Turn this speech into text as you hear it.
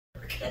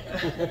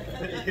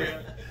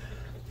Yeah.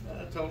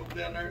 I told them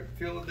down there in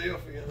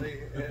Philadelphia,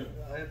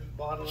 I had a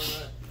bottle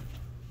and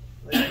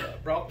they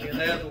brought me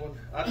another one.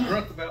 I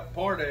drunk about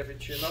part of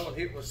it, you know, and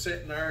it was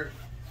sitting there,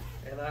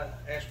 and I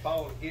asked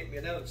Paul to get me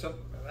another. So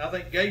I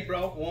think Gabe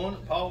brought one,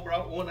 and Paul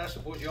brought one. I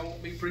said, boy, y'all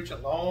won't be preaching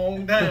a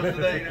long time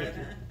today.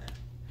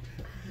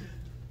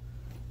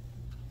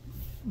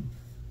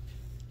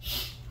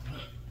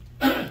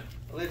 Well,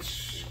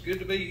 it's good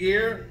to be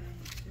here,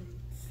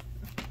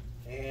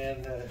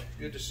 and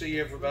good to see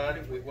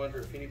everybody. We wonder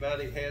if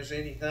anybody has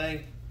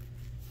anything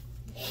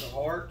on their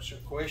hearts or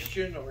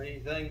question or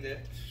anything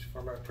that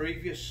from our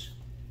previous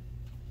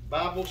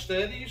Bible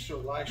studies or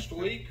last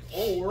week,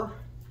 or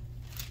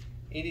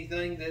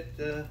anything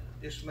that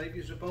just maybe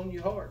is upon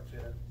your heart.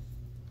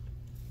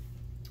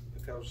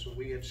 Because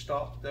we had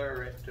stopped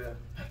there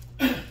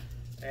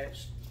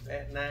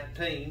at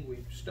 19. We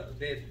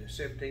did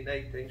 17,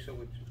 18, so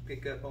we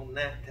pick up on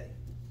 19.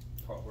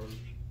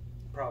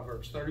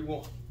 Proverbs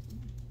 31.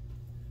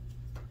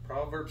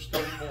 Proverbs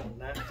 31,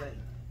 19.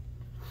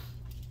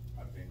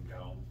 I've been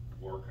gone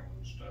working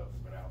and stuff,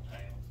 been out of town.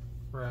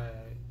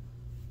 Right.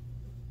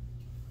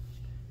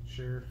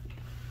 Sure.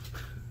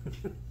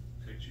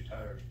 Fix your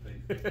tires,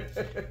 Pete.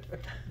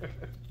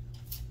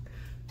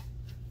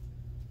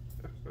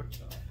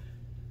 So,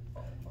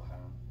 falling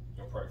behind.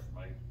 You'll pray for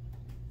me.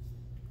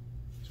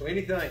 So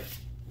anything.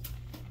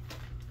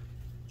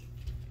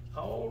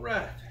 All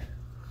right.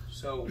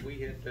 So we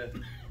had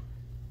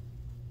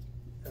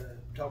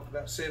talked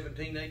about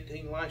 17,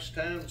 18 last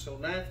time. So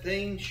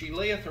 19, she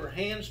layeth her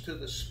hands to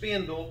the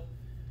spindle,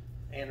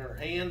 and her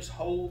hands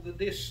hold the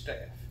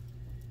distaff.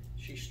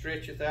 She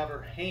stretcheth out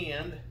her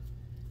hand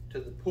to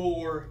the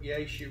poor,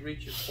 yea, she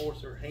reacheth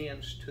forth her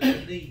hands to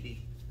the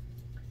needy.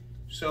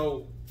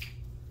 So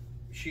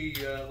she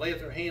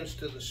layeth her hands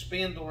to the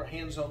spindle, her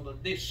hands on the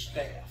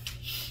distaff.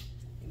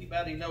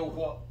 Anybody know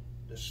what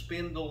the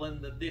spindle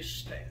and the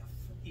distaff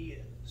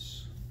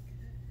is?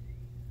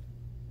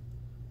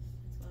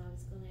 That's what I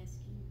was going to ask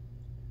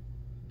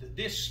you. The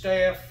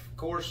distaff, of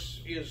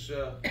course, is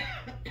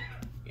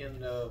in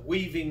the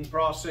weaving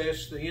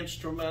process, the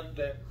instrument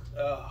that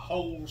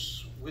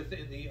holds with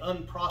the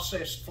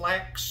unprocessed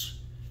flax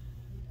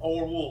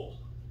or wool.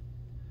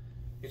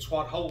 It's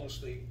what holds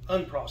the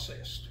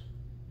unprocessed.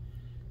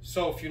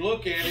 So if you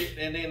look at it,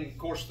 and then of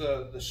course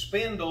the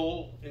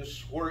spindle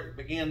is where it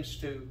begins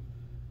to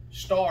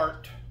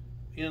start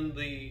in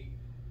the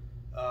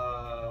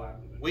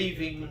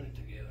weaving. Put it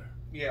together.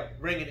 Yeah,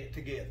 bringing it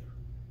together.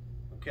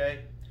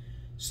 Okay,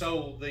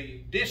 so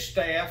the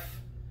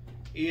distaff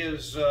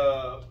is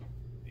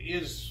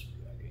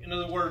in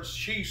other words,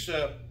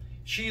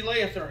 she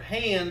layeth her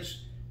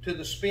hands to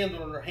the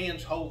spindle, and her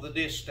hands hold the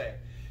distaff.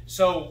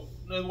 So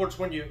in other words,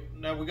 we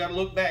got to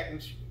look back,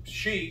 and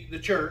the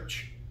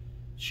church,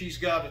 she's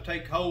got to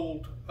take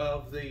hold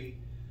of the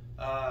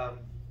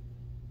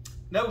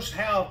knows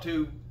how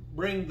to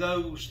bring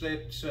those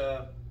that's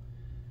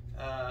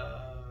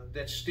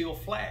still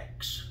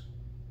flax.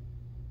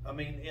 I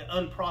mean,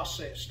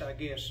 unprocessed, I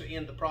guess,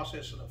 in the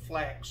process of the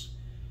flax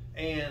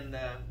and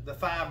the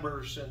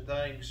fibers and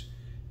things.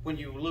 When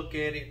you look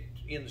at it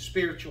in the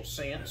spiritual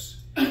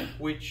sense,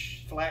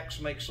 which flax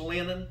makes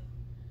linen,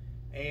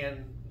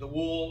 and the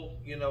wool,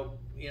 you know,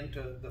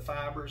 into the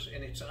fibers,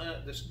 and it's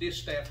this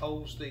distaff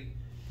holds the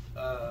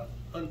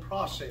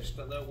unprocessed.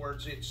 In other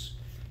words,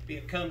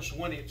 it comes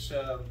when it's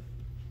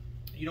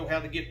you know how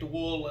they get the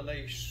wool, and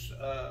they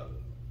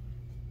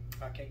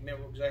I can't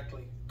remember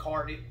exactly,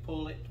 cart it,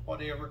 pull it,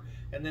 whatever,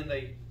 and then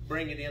they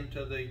bring it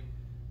into the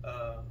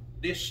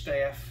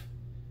distaff.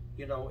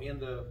 You know,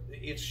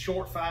 it's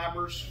short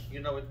fibers, you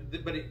know,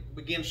 but it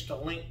begins to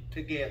link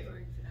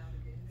together,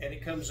 and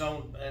it comes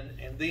on,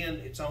 and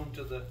then it's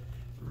onto the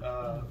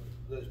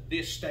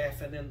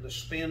distaff, and then the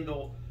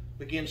spindle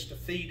begins to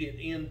feed it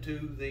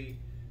into the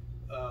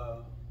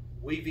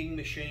weaving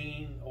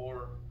machine,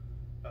 or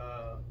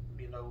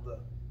you know, the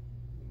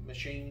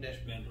machine that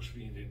Spindle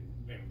spins it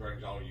and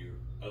brings all your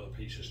other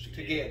pieces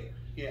together.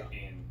 Yeah,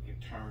 and it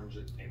turns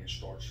it, and it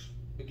starts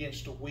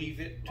begins to weave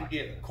it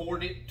together, that.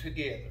 cord it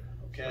together.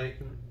 Okay,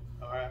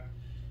 all right.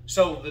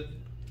 So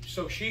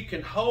she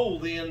can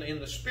hold in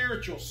the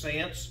spiritual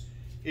sense,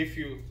 if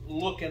you're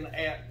looking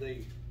at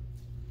the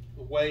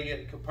way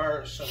in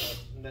comparison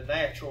of the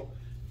natural,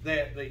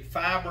 that the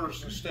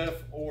fibers and stuff,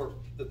 or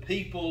the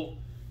people,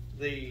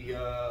 the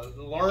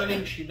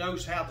learning, she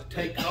knows how to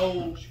take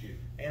hold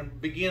and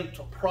begin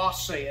to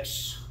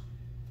process,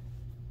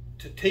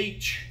 to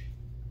teach,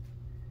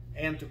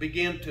 and to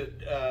begin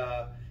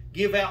to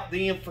give out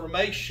the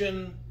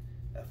information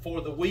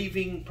for the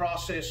weaving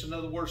process. In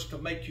other words, to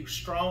make you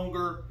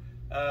stronger.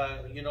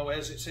 You know,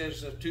 as it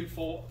says, a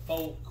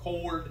two-fold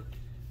cord,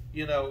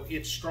 you know,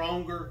 it's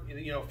stronger.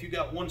 You know, if you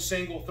got one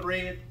single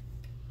thread,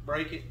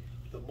 break it.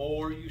 The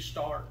more you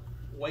start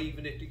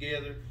waving it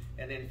together,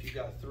 and then if you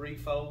got a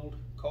threefold,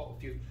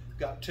 if you've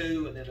got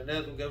two, and then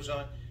another one goes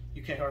on,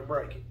 you can't hardly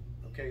break it.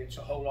 Okay, it's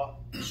a whole lot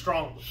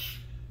stronger.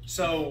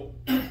 So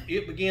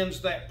it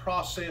begins that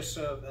process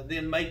of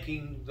then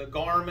making the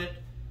garment,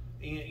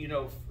 you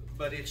know,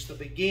 but it's the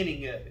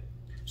beginning of it.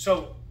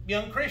 So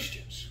young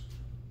Christians,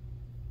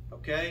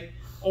 okay,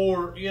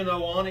 or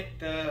on it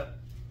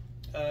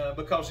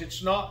because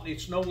it's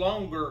no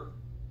longer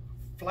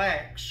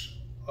flax.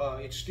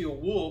 It's still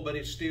wool, but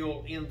it's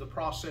still in the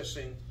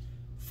processing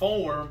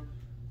form.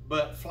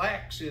 But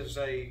flax is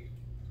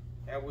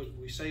how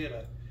would we say it,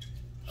 a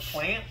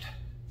plant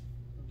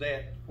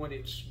that when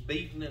it's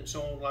beaten and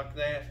so on like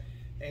that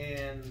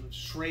and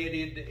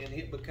shredded, and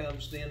it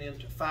becomes then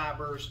into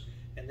fibers,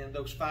 and then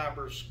those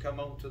fibers come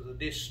onto the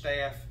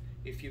distaff.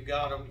 If you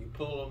got them, you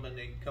pull them and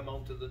they come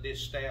onto the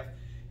distaff,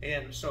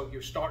 and so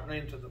you're starting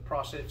into the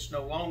process. It's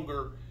no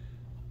longer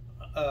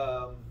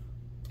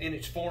in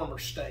its former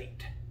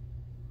state.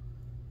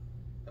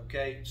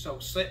 Okay, so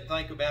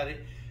think about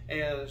it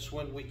as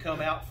when we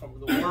come out from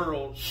the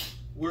world,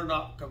 we're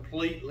not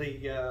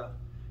completely,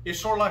 it's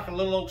sort of like a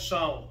little old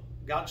song,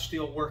 God's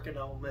still working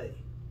on me.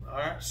 All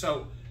right,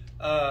 so,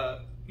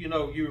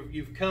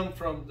 you've come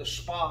from the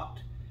spot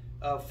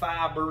of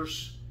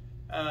fibers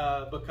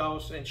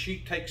and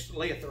she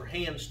layeth her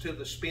hands to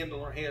the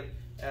spindle her head,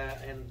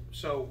 and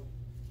so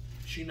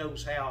she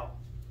knows how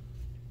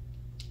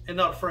and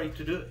not afraid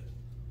to do it.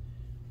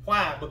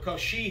 Why?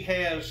 Because she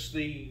has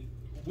the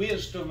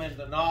wisdom and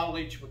the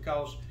knowledge,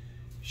 because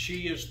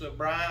she is the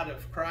bride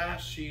of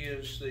Christ. She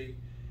is the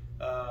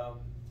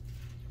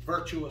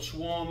virtuous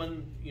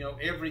woman.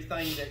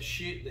 Everything that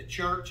the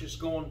church is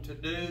going to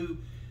do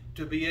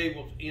to be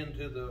able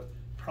into the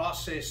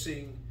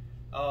processing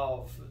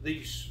of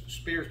these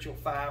spiritual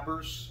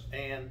fibers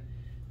and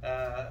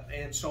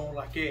so on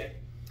like that.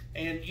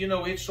 And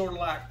it's sort of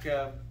like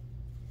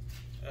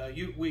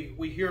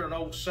we hear an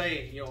old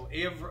saying,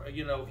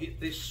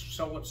 this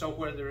so and so,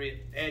 whether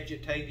it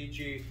agitated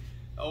you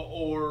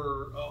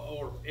or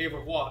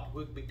ever what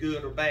would be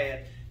good or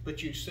bad, but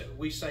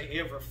we say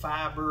every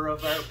fiber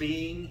of our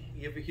being.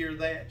 You ever hear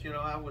that?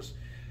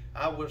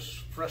 I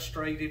was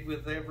frustrated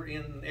with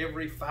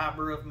every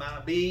fiber of my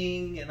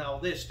being and all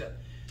this stuff.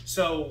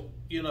 So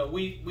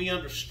we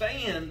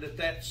understand that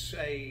that's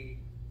a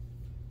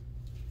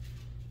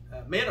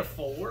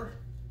metaphor.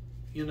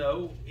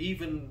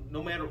 Even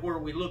no matter where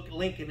we look,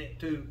 linking it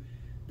to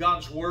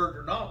God's word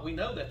or not, we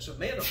know that's a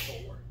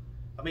metaphor.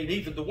 I mean,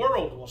 even the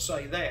world will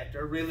say that.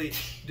 They're really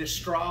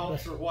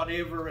distraught or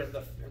whatever, and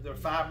their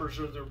fibers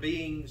of their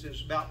beings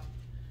is about,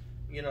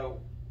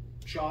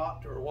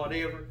 shot or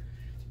whatever.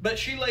 But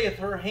she layeth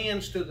her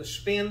hands to the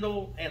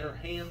spindle, and her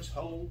hands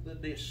hold the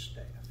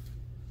distaff.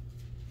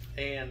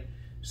 And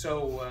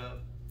so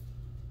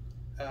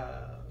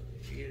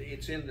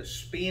it's in the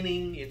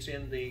spinning, it's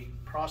in the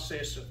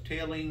process of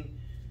telling.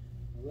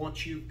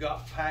 Once you've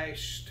got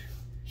past,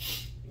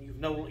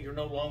 you're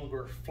no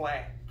longer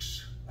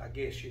flax, I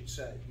guess you'd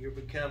say. You're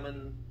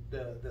becoming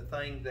the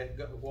thing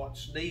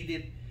what's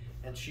needed.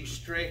 And she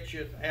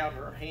stretcheth out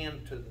her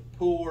hand to the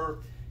poor,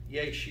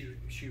 yea,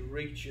 she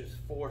reacheth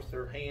forth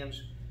her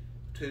hands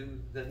to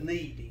the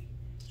needy.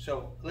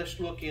 So let's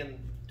look into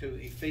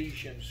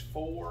Ephesians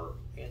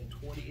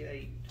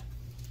 4:28.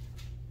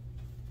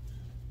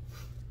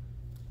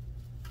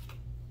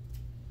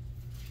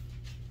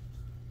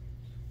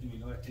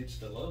 It's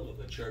the love of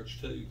the church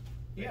too.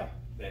 Yeah.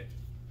 That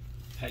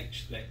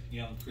takes that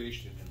young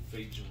Christian and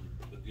feeds them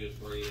the good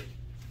bread,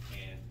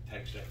 and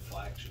takes that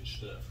flax and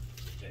stuff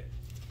that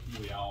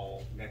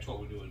that's what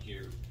we're doing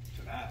here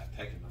tonight,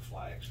 taking the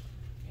flax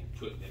and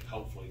putting it,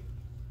 hopefully,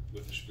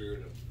 with the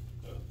spirit of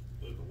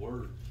the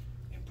word,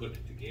 and putting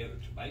it together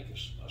to make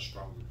us a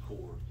stronger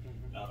core,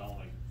 not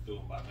only through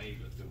them by me,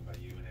 but through them by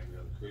you and every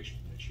other Christian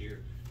that's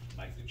here, to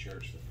make the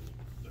church,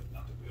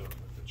 not the building,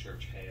 but the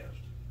church has,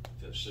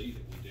 to see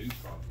that we do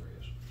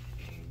progress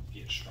and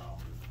get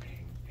stronger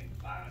and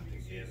bind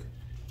together,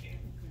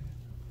 and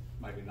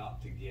maybe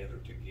not together,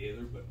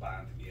 but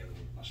bind together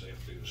with myself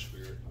through the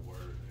Spirit and the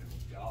Word and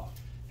with God.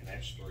 And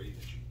that's three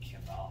that you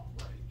cannot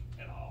break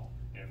at all.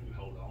 And we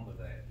hold on to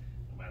that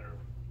no matter,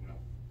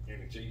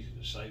 and it's easy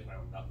to say when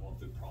I'm not going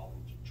through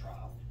problems and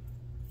trials.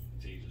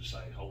 It's easy to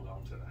say, hold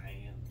on to the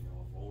hand,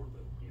 of Lord,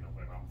 but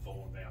when I'm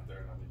falling down there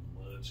and I'm in the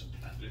mud,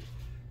 sometimes it's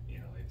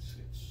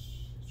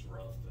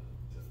rough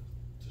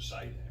to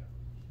say that.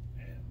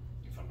 And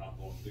if I'm not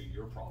going through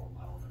your problem,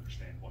 I don't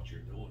understand what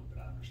you're doing,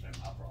 but I understand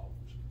my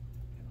problems.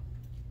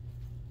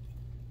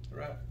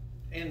 Right.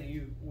 And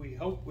we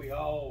hope we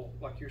all,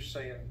 like you're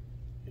saying,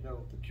 the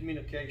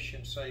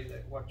communication say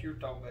that what you're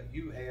talking about,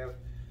 you have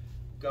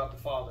God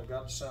the Father,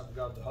 God the Son,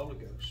 God the Holy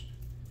Ghost.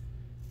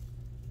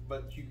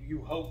 But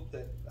you hope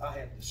that I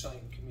have the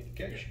same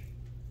communication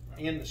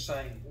in the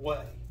same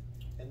way.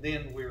 And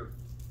then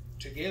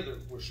together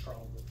we're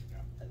stronger.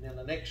 And then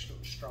the next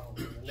one's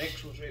stronger. And the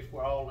next one's if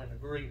we're all in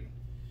agreement.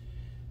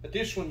 But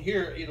this one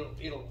here, it'll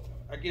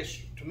I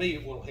guess to me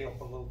it will help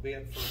a little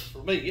bit.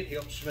 For me, it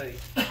helps me.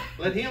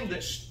 Let him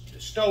that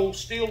stole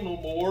steal no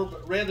more,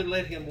 but rather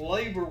let him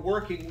labor,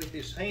 working with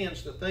his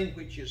hands the thing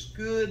which is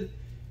good,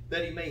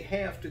 that he may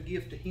have to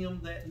give to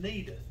him that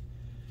needeth.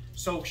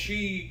 So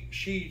she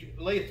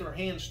layeth her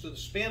hands to the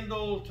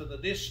spindle, to the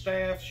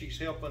distaff. She's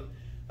helping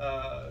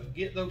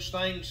get those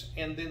things.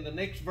 And then the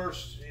next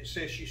verse, it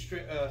says she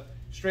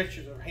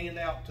stretches her hand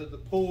out to the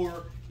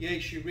poor, yea,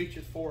 she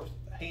reacheth forth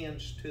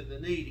hands to the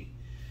needy.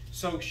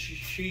 So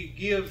she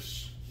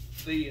gives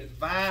the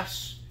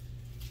advice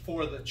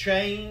for the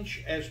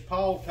change, as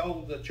Paul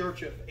told the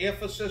church of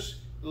Ephesus,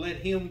 let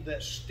him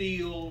that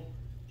stole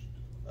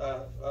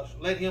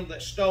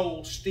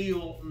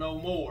steal no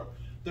more.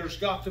 There's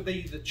got to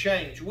be the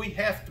change. We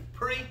have to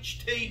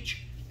preach,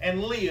 teach,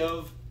 and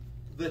live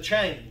the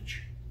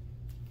change.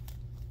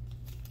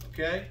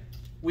 Okay?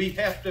 We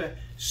have to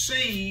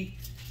see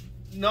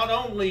not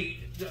only,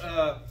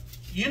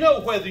 you know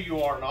whether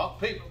you are or not,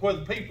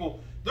 whether people,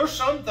 there's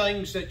some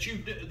things that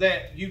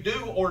you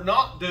do or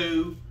not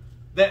do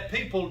that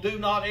people do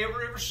not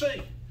ever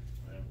see.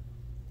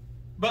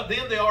 But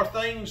then there are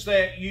things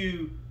that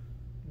you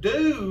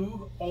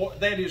do or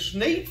that is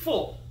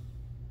needful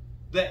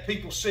that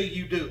people see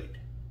you do it.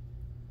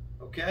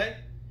 Okay?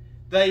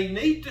 They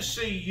need to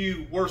see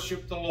you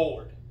worship the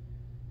Lord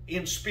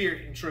in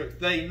spirit and truth.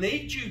 They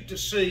need you to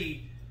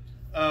see,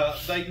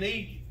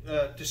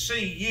 to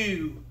see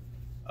you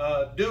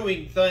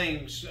doing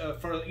things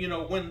for, you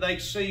know, when they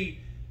see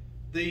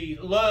the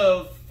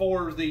love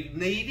for the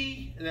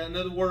needy. In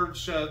other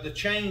words, the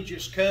change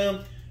has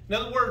come. In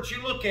other words,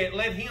 you look at,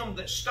 let him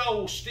that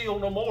stole steal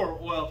no more.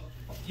 Well,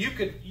 you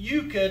could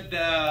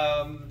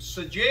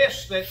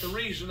suggest that the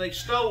reason they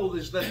stole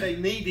is that they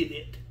needed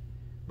it,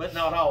 but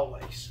not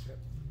always.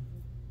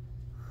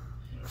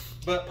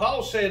 But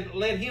Paul said,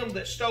 let him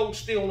that stole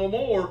steal no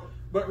more,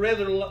 but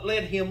rather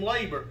let him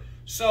labor.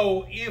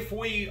 So if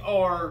we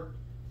are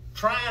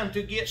trying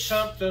to get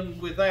something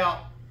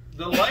without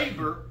the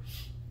labor,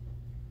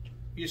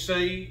 you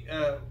see,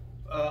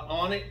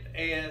 on it,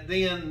 and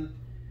then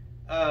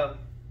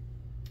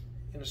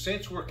in a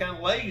sense we're kind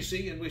of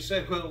lazy, and we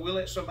say, well, we'll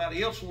let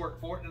somebody else work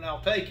for it and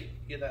I'll take it,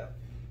 you know.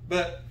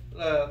 But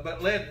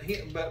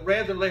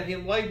rather let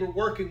him labor,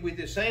 working with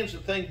his hands, the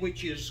thing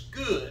which is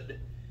good.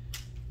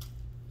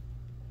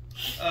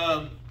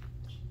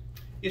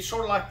 It's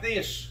sort of like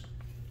this.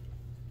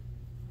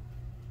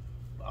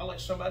 I'll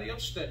let somebody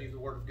else study the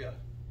Word of God.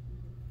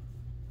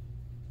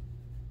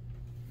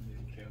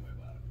 Tell me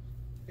about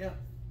it. Yeah.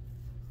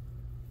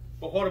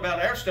 But what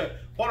about our study?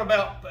 What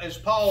about, as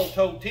Paul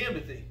told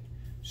Timothy,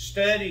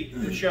 study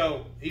to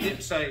show? He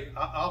didn't say,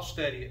 I'll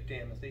study it,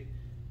 Timothy,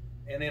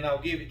 and then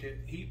I'll give it to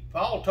you.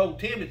 Paul told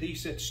Timothy, he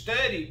said,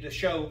 study to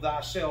show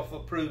thyself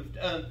approved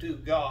unto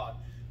God,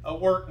 a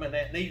workman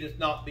that needeth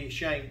not be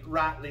ashamed,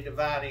 rightly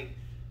dividing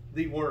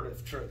the word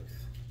of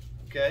truth.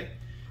 Okay?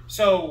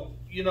 So,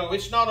 you know,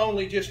 it's not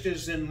only just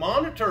as in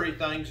monetary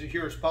things,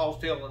 here as Paul's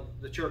telling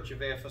the church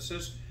of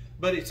Ephesus,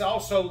 but it's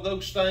also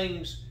those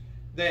things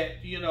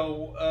that, you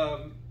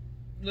know,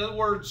 in other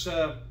words,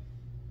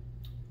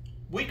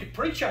 we could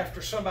preach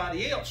after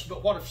somebody else,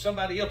 but what if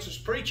somebody else's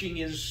preaching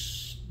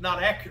is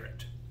not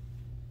accurate?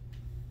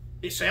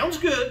 It sounds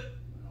good,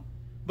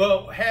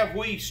 but have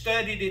we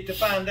studied it to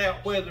find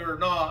out whether or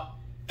not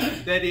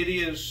that it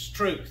is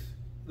truth,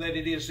 that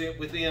it is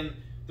within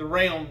the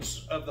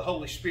realms of the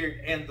Holy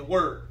Spirit and the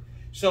Word?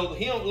 So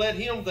let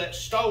him that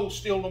stole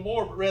steal no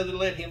more, but rather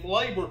let him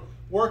labor,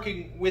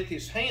 working with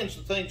his hands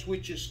the things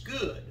which is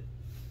good.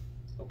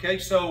 Okay,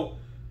 so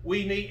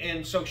we need,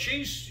 and so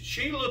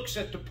she looks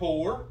at the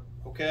poor.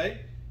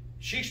 Okay,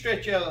 she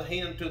stretches out a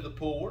hand to the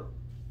poor,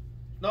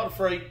 not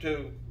afraid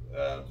to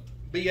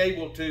be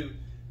able to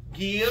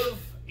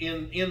give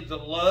in the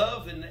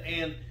love,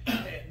 and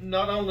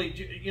not only,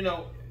 you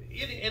know,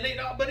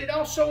 but it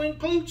also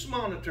includes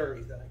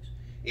monetary things.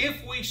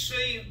 If we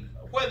see,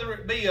 whether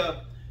it be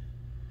a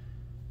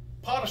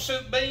pot of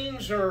soup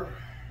beans or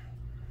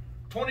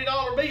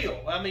 $20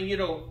 bill, I mean, you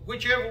know,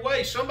 whichever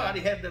way, somebody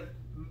had to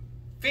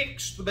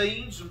fix the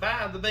beans and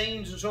buy the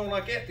beans and so on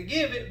like that to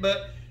give it,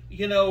 but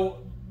you know,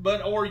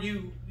 or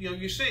you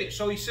see it.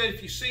 So he said,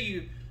 if you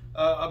see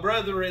a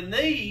brother in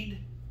need,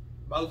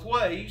 both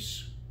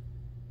ways,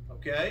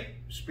 okay,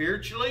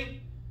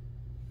 spiritually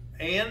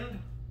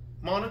and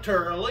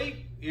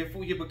monetarily,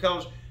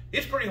 because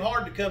it's pretty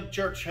hard to come to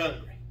church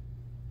hungry,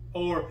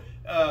 or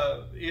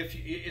if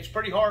it's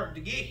pretty hard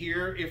to get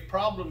here if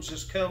problems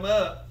has come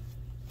up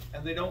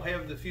and they don't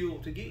have the fuel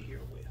to get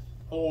here with,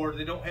 or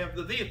they don't have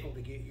the vehicle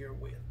to get here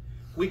with.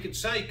 We could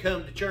say,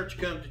 come to church,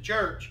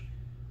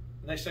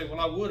 and they say, well,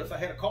 I would if I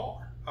had a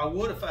car. I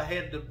would if I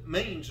had the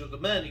means or the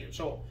money and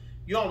so on.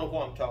 You all know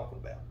what I'm talking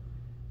about.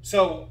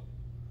 So,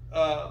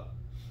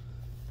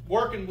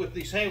 working with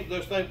these hands,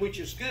 those things which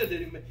is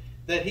good,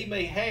 that he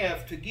may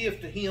have to give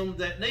to him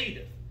that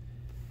needeth.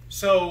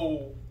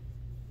 So,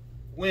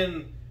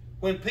 when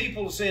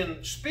people's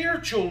in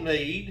spiritual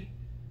need,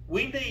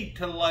 we need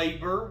to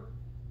labor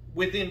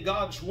within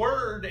God's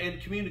Word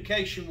and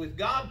communication with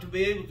God to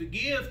be able to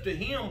give to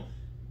him,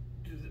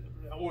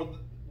 or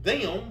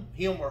them,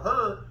 him or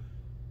her,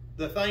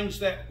 the things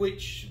that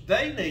which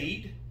they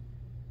need.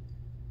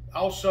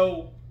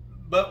 Also,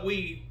 but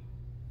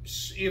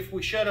if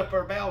we shut up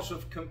our bowels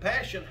of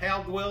compassion,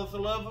 how dwelleth the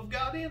love of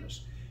God in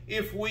us?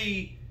 If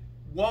we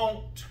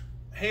won't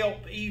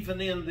help even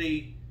in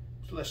the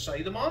let's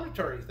say, the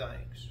monetary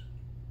things.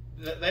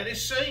 That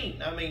is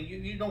seen. I mean,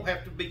 you don't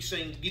have to be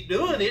seen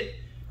doing it,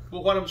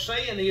 but what I'm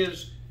saying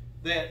is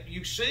that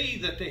you see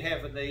that they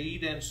have a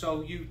need, and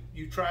so you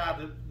try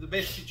the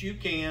best that you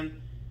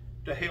can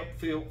to help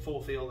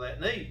fulfill that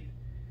need.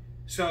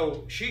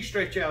 So she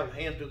stretched out her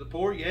hand to the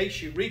poor, yea,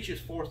 she reaches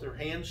forth her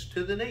hands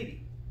to the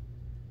needy.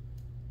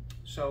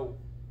 So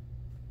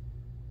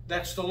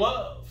that's the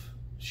love.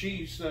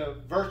 She's a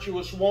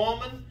virtuous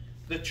woman,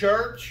 the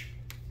church,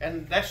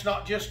 and that's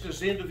not just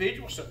as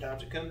individuals.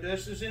 Sometimes it comes to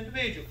us as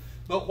individuals.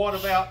 But what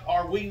about,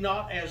 are we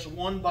not as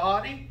one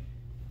body?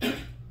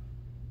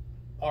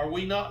 Are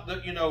we not,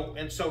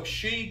 and so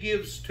she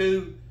gives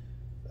to,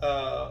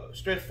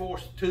 stretch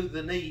forth to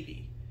the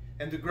needy.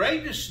 And the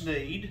greatest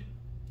need,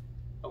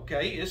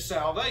 okay, is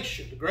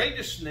salvation. The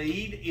greatest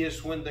need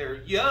is when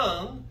they're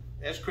young,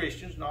 as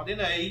Christians, not in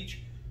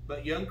age,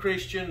 but young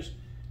Christians,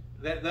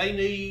 that they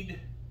need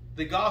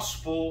the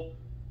gospel,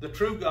 the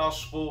true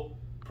gospel,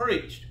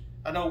 preached.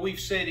 I know we've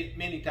said it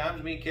many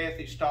times. Me and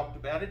Kathy's talked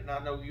about it, and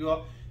I know you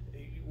all,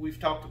 we've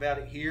talked about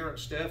it here and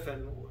stuff,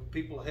 and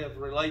people have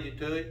related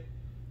to it.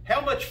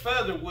 How much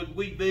further would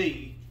we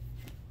be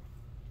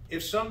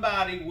if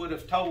somebody would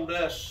have told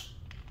us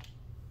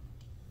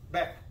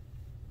back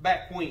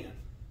when?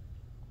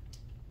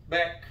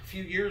 Back a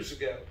few years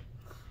ago,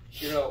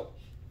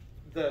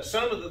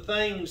 some of the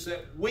things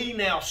that we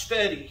now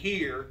study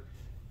here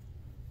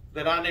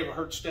that I never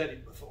heard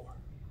studied before.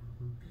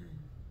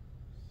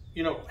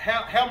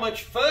 How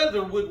much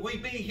further would we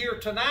be here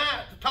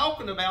tonight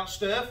talking about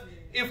stuff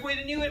if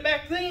we knew it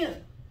back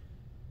then?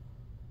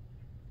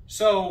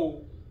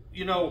 So,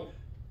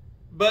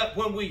 but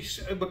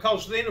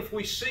because then if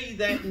we see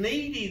that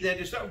needy, that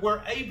is,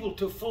 we're able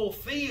to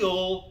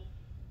fulfill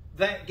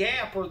that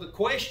gap or the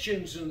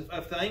questions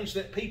of things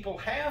that people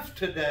have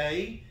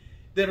today,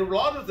 that are a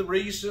lot of the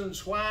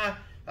reasons why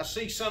I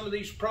see some of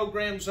these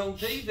programs on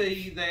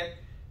TV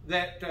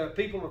that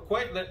people are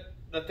questioning,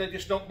 that they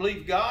just don't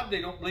believe God,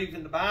 they don't believe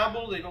in the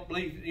Bible, they don't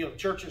believe,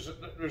 churches,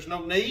 there's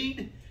no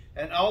need,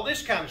 and all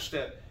this kind of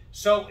stuff.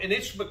 So, and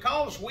it's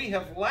because we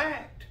have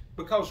lacked,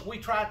 because we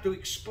tried to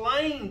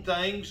explain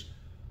things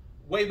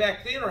way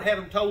back then, or had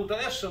them told to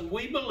us, and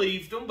we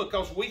believed them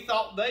because we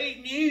thought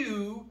they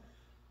knew,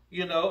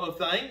 of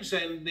things.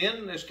 And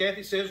then, as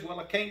Kathy says, well,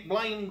 I can't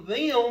blame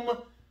them.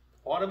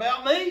 What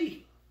about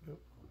me? Yep.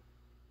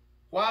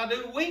 Why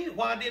did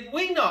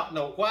we not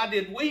know? Why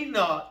did we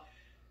not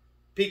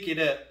pick it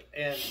up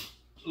and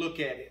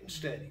look at it and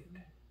study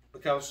it?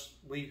 Because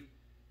we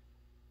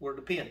were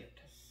dependent.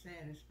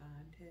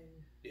 Satisfied too.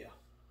 Yeah.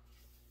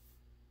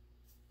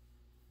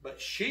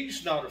 But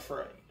she's not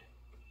afraid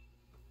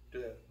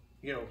to,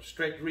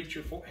 reach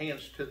her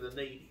hands to the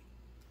needy.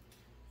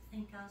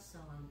 Think also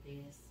on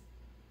this.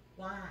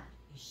 Why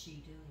is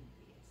she doing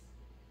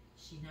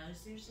this? She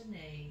knows there's a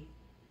need,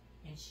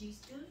 and she's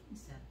doing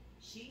so.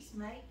 She's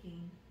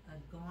making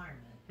a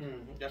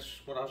garment. That's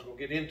what I was going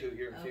to get into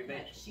here in a few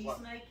minutes. She's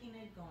making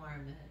a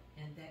garment,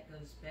 and that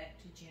goes back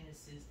to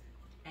Genesis.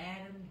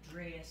 Adam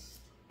dressed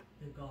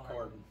the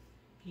garden.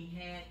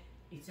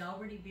 It's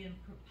already been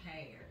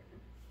prepared.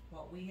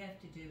 What we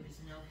have to do is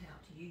know how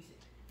to use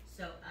it.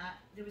 So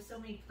there were so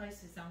many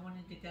places I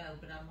wanted to go,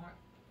 but I marked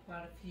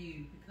quite a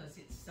few because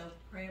it's so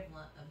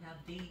prevalent of how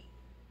deep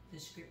the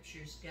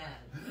scriptures go.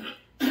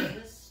 So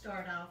let's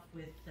start off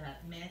with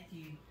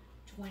Matthew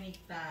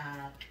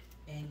 25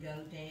 and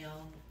go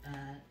down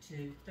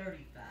to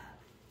 35.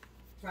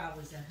 For I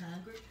was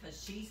hungry,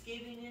 because she's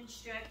giving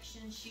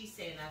instructions. She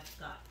said, I've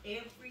got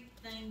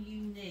everything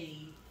you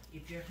need.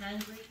 If you're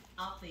hungry,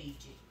 I'll feed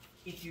you.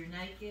 If you're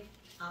naked,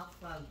 I'll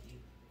clothe you.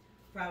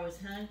 For I was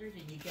hungry,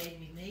 and you gave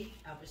me meat.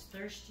 I was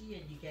thirsty,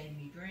 and you gave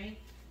me drink.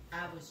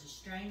 I was a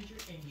stranger,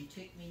 and you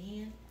took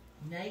me in.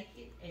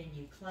 Naked, and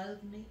you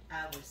clothed me.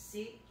 I was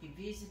sick, you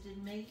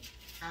visited me.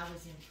 I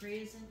was in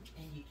prison,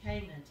 and you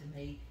came unto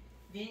me.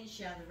 Then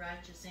shall the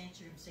righteous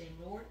answer him, saying,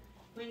 Lord,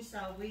 when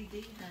saw we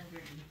thee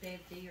hungered, and fed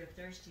thee, or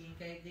thirsty, and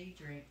gave thee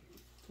drink?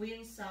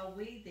 When saw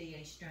we thee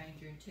a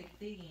stranger, and took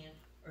thee in,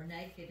 or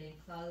naked,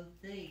 and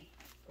clothed thee?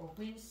 Or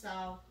when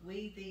saw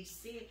we thee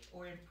sick,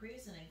 or in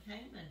prison, and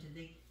came unto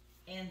thee?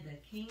 And the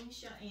king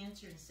shall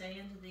answer and say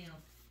unto them,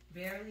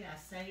 Verily I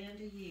say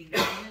unto you,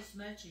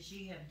 inasmuch as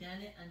ye have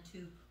done it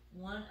unto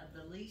one of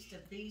the least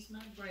of these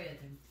my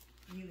brethren,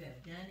 you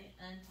have done it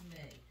unto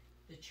me.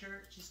 The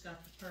church has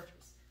got the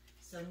purpose.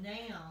 So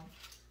now,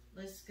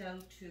 let's go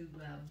to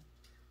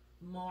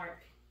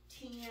Mark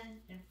 10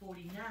 and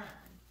 49,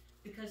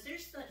 because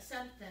there's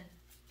something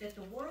that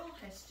the world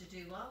has to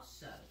do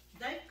also.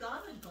 They've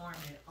got a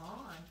garment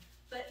on,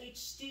 but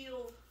it's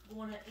still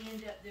going to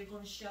end up, they're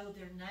going to show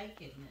their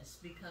nakedness,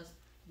 because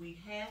we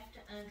have to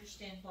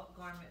understand what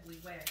garment we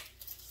wear.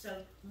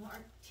 So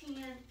Mark 10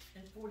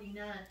 and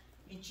 49,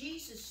 and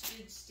Jesus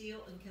stood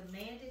still and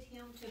commanded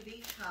him to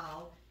be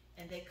called,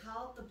 and they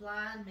called the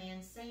blind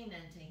man, saying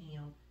unto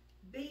him,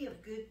 Be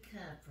of good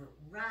comfort,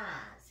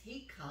 rise,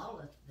 he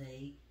calleth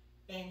thee.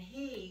 And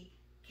he,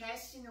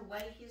 casting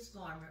away his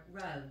garment,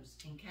 rose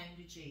and came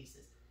to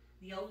Jesus.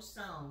 The old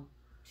song,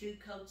 2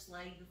 coats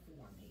laid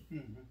before me.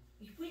 Mm-hmm.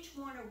 Which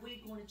one are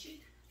we going to choose?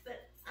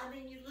 But, I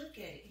mean, you look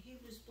at it, he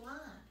was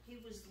blind. He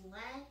was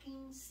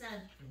lacking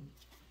something.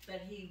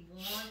 But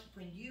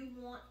when you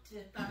want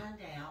to find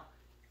out,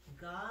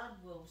 God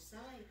will say,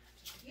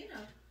 you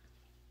know,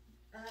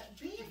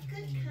 be of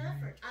good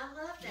comfort. I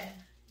love that.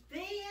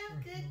 Be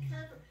of good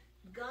comfort.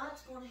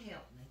 God's going to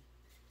help me.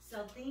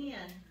 So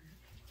then,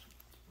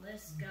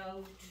 let's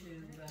go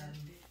to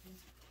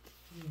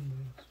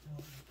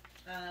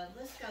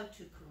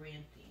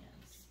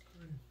Corinthians.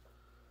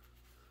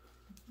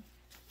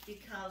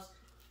 Because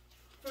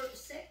 2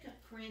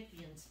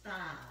 Corinthians 5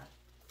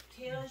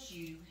 tells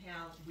you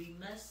how we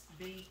must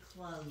be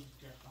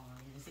clothed upon.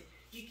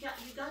 You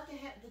got to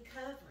have the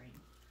covering.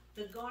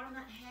 The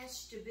garment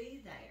has to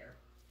be there.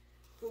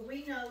 For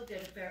we know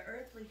that if our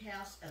earthly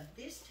house of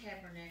this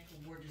tabernacle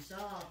were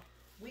dissolved,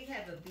 we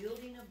have a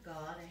building of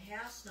God, a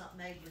house not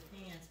made with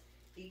hands,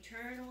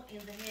 eternal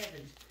in the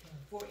heavens.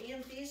 For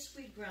in this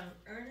we groan,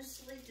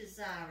 earnestly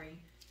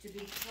desiring to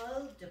be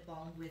clothed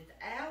upon with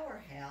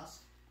our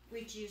house,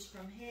 which is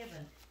from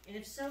heaven. And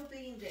if so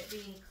being that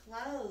being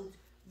clothed,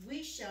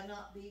 we shall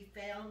not be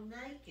found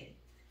naked.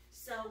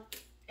 So,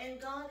 and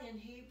God in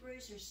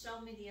Hebrews, there's so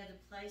many other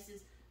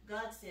places,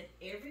 God said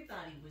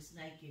everybody was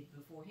naked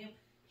before him.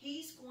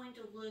 He's going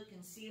to look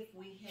and see if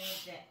we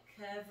have that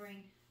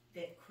covering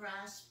that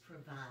Christ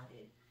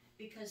provided.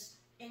 Because,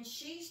 and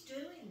she's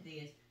doing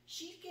this.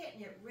 She's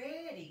getting it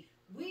ready.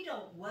 We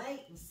don't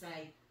wait and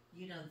say,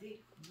 you know,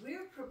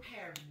 we're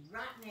prepared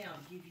right now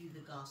to give you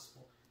the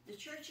gospel. The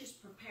church is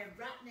prepared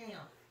right now.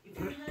 If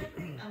you're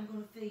hungry, I'm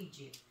going to feed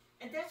you.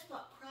 And that's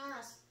what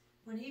Christ,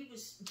 when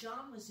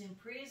John was in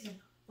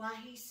prison, why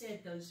he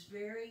said those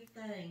very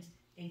things.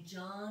 And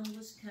John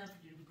was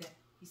comforted with that.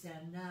 He said,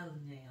 I know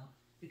now.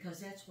 Because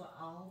that's what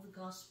all the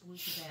gospel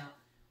is about.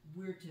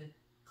 We're to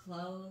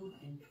clothe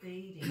and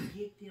feed and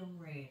get them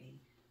ready.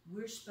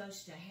 We're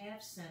supposed to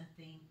have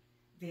something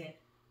that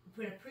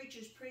when a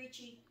preacher's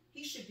preaching,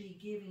 he should be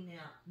giving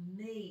out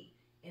meat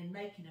and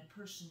making a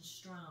person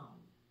strong.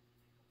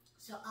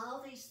 So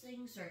all these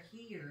things are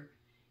here.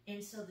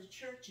 And so the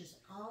church is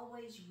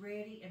always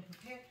ready and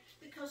prepared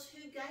because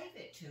who gave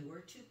it to her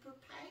to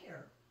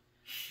prepare?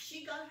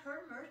 She got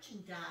her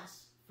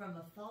merchandise from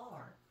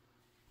afar.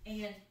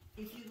 And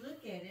if you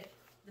look at it,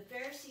 the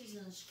Pharisees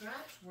and the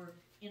scribes were,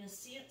 in a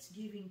sense,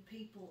 giving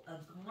people a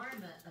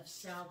garment of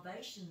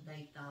salvation,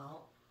 they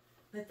thought,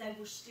 but they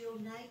were still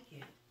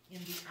naked in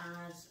the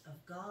eyes of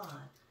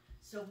God.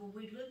 So when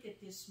we look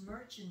at this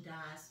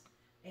merchandise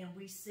and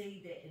we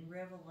see that in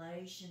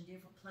Revelation,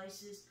 different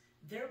places,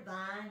 they're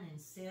buying and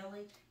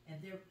selling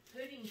and they're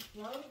putting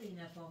clothing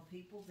up on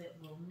people that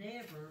will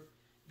never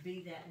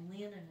be that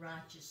linen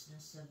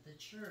righteousness of the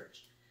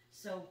church.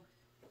 So,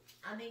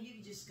 I mean, you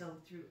can just go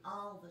through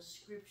all the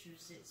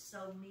scriptures. It's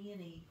so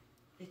many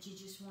that you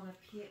just want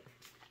to pick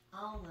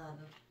all of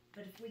them.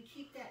 But if we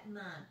keep that in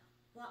mind,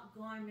 what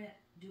garment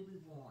do we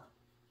want?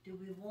 Do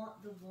we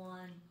want the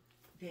one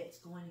that's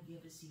going to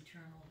give us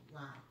eternal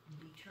life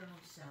and eternal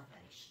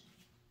salvation?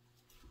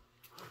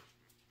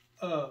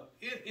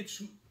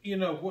 It's, you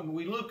know, when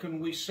we look and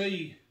we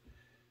see,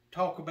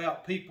 talk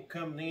about people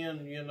coming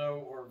in, you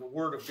know, or the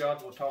Word of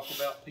God will talk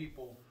about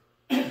people,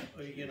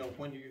 you know,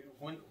 when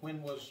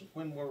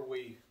were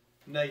we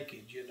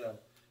naked, you know,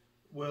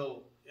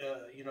 well,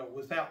 you know,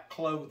 without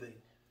clothing,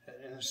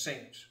 in a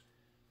sense.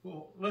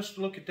 Well, let's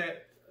look at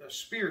that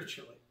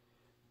spiritually.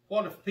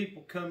 What if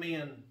people come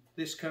in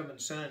this coming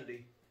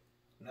Sunday?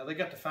 Now they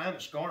got the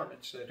finest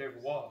garments that ever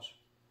was.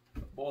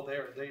 Boy,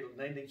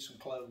 they need some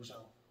clothes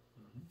on.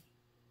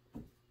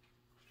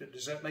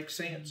 Does that make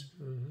sense?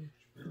 Mm-hmm.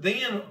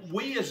 Then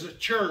we as a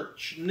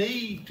church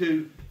need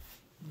to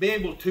be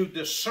able to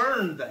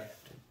discern that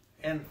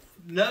and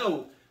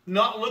know,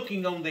 not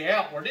looking on the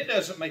outward. It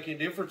doesn't make any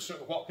difference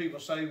what people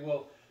say,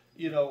 well,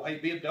 you know, hey,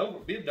 bib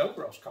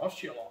overalls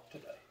cost you a lot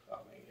today. I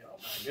mean, you know,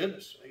 my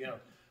goodness, you know.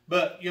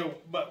 But, you know,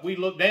 but we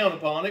look down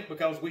upon it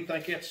because we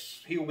think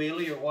it's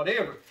hillbilly or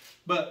whatever.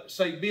 But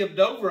say bibbed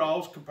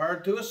overalls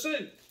compared to a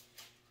suit.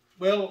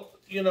 Well,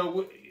 you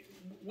know,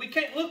 we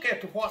can't look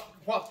at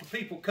what the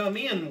people come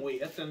in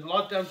with, and a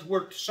lot of times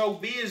we're so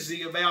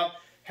busy about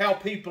how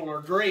people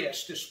are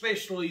dressed,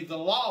 especially the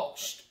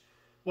lost.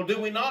 Well, do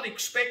we not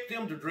expect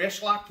them to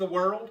dress like the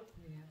world?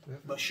 Yeah.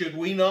 But should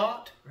we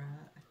not? Right.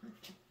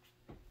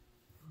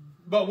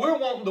 But we're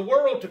wanting the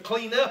world to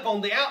clean up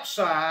on the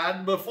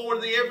outside before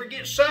they ever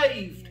get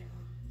saved.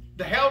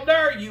 Yeah. How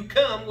dare you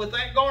come with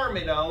that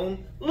garment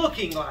on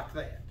looking like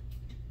that?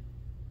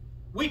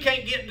 We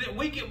can't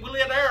we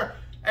let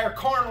our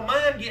carnal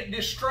mind get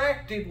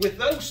distracted with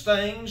those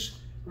things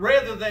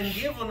rather than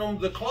giving them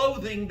the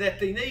clothing that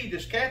they need.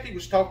 As Kathy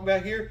was talking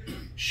about here,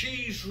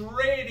 she's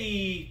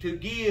ready to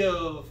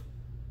give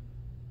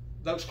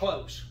those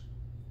clothes.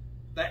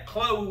 That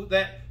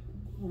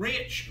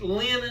rich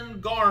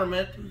linen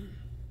garment,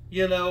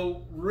 you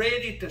know,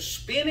 ready to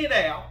spin it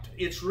out.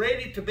 It's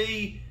ready to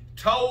be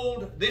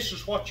told, this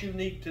is what you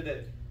need to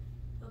do.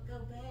 But go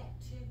back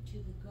to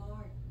the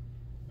garden.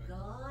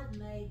 God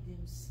made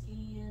them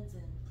skins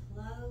and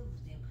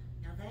clothed them.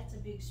 Now that's a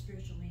big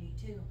spiritual meaning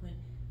too. When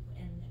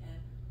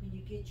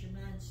you get your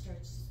mind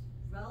starts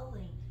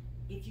rolling,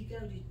 if you go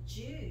to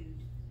Jude,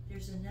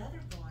 there's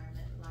another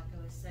garment, like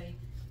I was saying,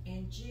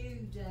 in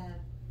Jude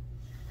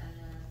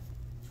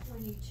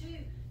 22,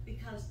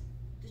 because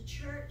the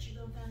church,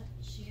 you're gonna find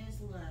she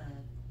has love,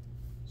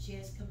 she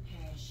has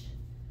compassion,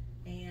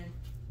 and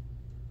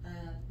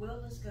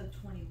let's go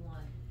 21.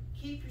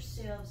 Keep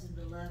yourselves in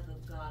the love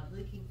of God,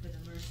 looking for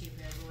the mercy of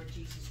our Lord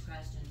Jesus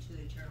Christ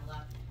unto eternal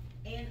life.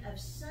 And of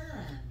some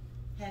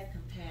have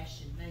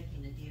compassion,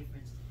 making a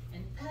difference,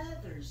 and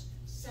others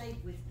save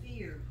with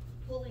fear,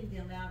 pulling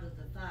them out of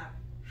the fire,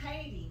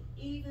 hating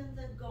even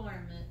the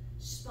garment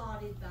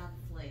spotted by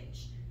the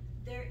flesh.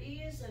 There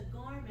is a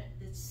garment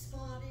that's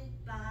spotted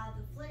by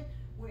the flesh.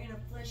 We're in a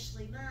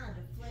fleshly mind,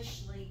 a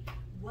fleshly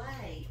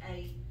way,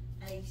 a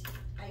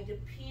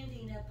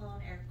depending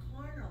upon our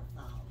carnal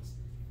thoughts.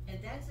 And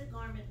that's a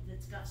garment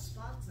that's got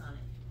spots on it.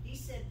 He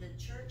said the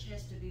church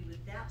has to be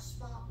without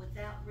spot,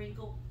 without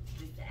wrinkle,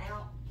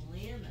 without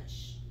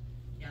blemish.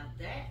 Now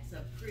that's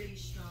a pretty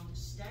strong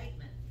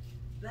statement.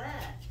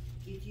 But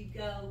if you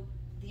go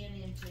then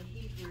into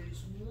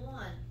Hebrews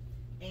 1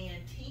 and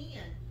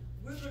 10,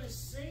 we're going to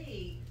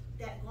see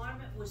that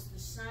garment was the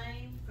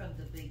same from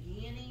the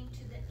beginning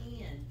to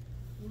the end.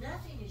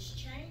 Nothing has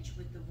changed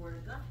with the Word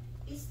of God.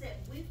 It's that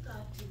we've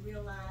got to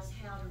realize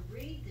how to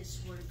read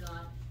this Word of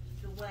God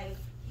the way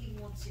He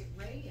wants it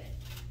read.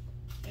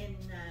 In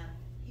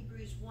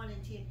Hebrews 1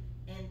 and 10,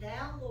 and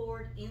thou,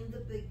 Lord, in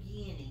the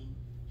beginning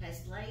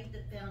hast laid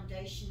the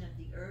foundation of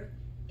the earth,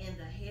 and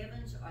the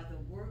heavens are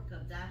the work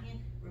of thy hand.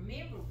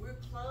 Remember, we're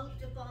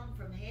clothed upon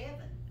from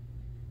heaven.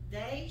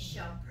 They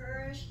shall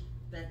perish,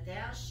 but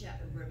thou shalt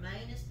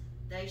remainest.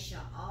 They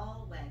shall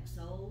all wax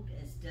old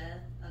as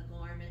doth a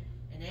garment,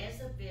 and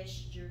as a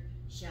vesture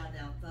shalt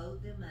thou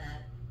fold them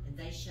up, and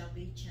they shall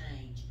be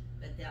changed.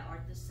 But thou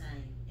art the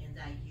same, and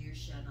thy years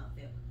shall not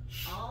fail.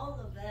 All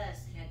of us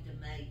had to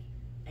make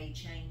a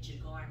change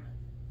of garment.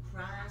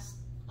 Christ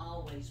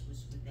always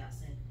was without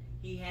sin.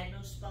 He had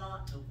no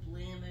spot, no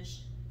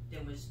blemish.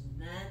 There was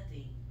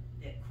nothing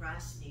that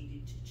Christ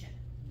needed to change.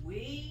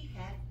 We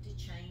have to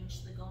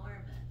change the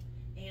garment.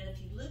 And if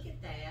you look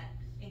at that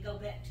and go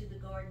back to the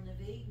Garden of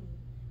Eden,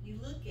 you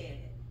look at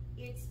it.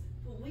 It's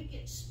when we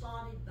get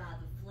spotted by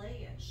the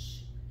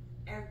flesh,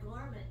 our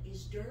garment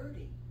is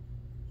dirty.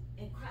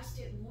 And Christ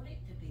didn't want it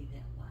to be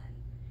that way.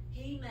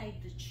 He made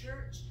the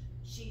church,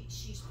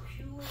 she's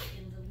pure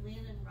in the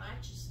linen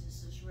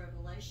righteousness, as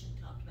Revelation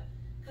talked about,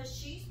 because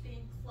she's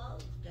been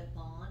clothed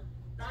upon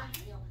by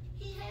Him.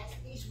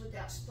 He's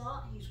without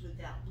spot, He's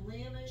without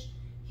blemish,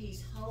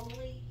 He's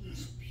holy,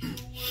 He's pure,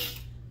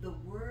 the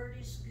Word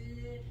is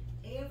good,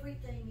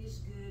 everything is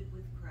good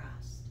with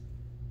Christ.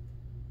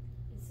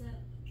 Is that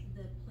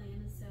the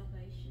plan of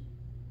salvation?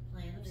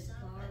 Plan of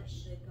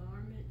salvation. The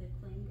garment, the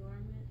clean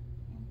garment,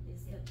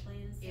 is the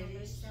plan of salvation?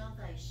 It is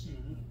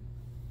salvation.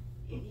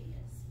 It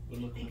is.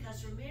 Well, look,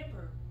 Because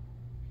remember,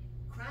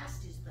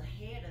 Christ is the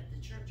head of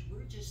the church.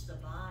 We're just the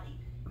body.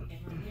 And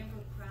remember,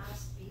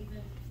 Christ,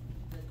 even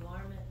the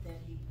garment that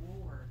He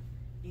wore,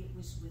 it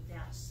was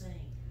without sin.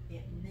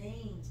 It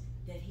means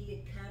that He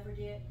had covered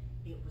it.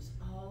 It was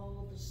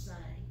all the same.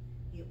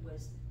 It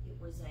was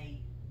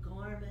a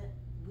garment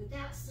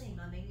without sin.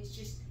 I mean, it's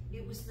just,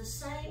 it was the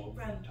same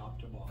from top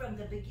to bottom. from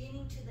the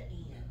beginning to the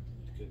end.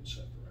 You couldn't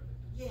separate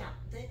it. Yeah,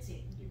 that's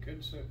it. You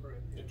couldn't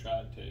separate They it.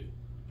 tried to,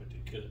 but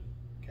they couldn't.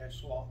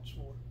 Cast lots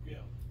for it.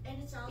 Yeah.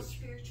 And it's all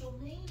spiritual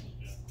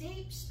meanings,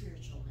 deep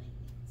spiritual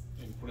meanings.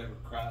 And whenever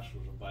Christ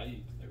was a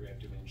babe, they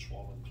wrapped Him in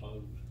swaddling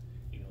clothes.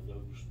 You know,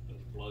 those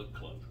blood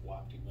clothes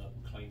wiped Him up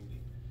and cleaned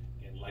Him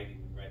and laid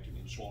Him and wrapped Him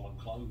in swaddling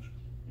clothes.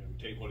 You know,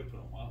 tell you what He put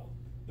on. Wow,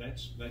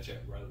 that's that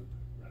robe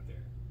right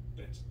there.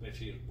 That's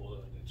His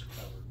blood that's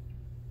covered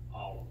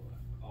all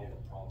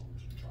the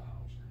problems and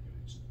trials.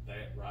 It's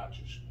that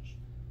righteousness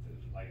that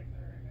is laying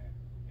there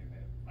in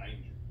that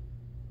manger.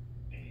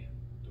 And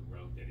the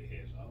robe that He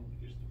has on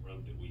is the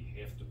robe that we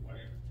have to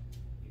wear.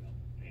 You know,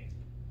 and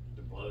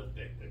the blood,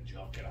 the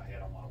junk that I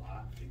had on my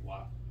life, He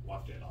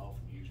wiped that off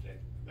and used that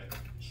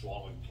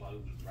swaddling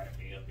clothes and wrapped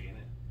me up in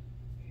it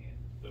and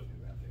put me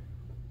right there.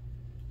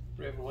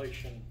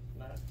 Revelation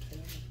 19,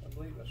 I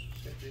believe I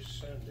said this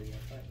Sunday,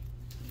 I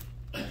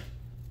think.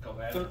 Because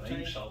Adam and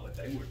 13. Eve saw that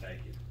they were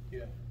naked.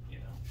 Yeah. You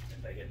know,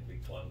 and they had to be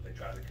clothed. They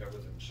tried to cover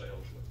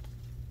themselves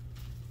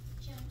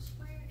with. James,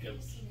 where Yep.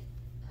 is it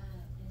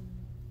in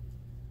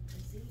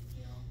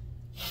Ezekiel?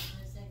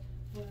 I say,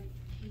 where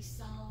He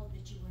saw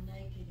that you were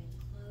naked and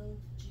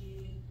clothed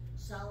you,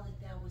 saw that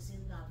thou was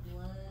in thy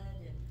blood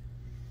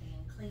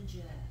and cleaned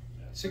you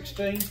up.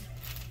 16.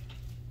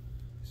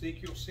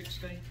 Ezekiel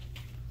 16.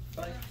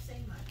 I've Think.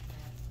 seen like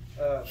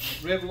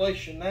that.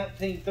 Revelation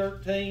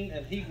 19:13,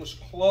 and he was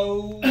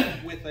clothed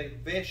with a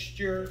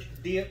vesture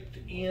dipped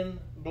in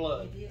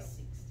blood, It is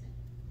 16.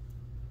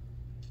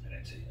 And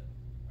that's it.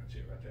 That's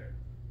it right there.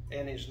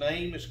 and his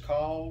name is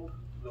called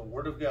the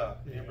Word of God.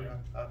 Remember,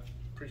 I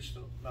preached,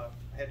 I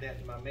had that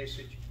in my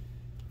message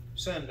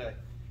Sunday.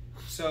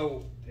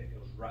 So It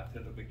goes right to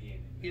the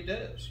beginning. it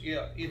does,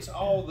 yeah. It's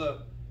all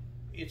the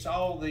it's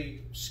all the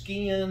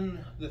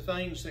skin, the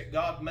things that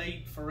God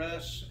made for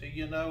us,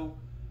 you know,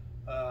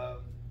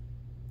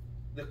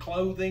 the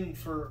clothing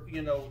for,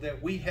 you know,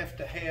 that we have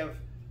to have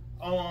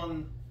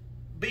on,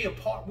 be a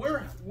part.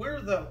 We're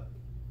the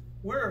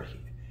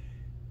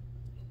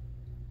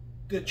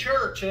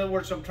church. In other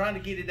words, I'm trying to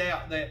get it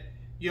out that,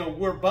 you know,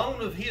 we're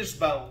bone of his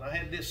bone. I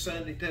had this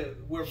Sunday too.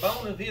 We're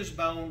bone of his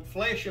bone,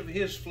 flesh of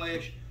his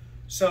flesh.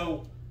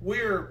 So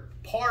we're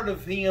part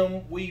of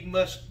him. We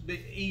must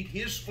eat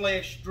his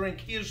flesh,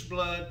 drink his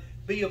blood,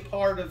 be a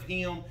part of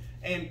him.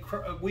 And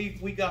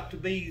we got to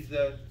be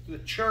the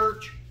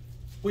church,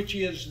 which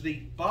is the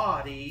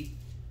body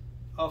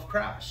of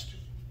Christ.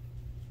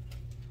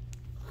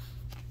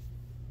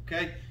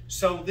 Okay,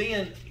 so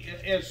then,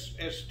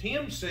 as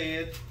Tim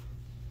said,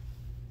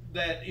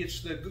 that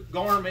it's the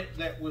garment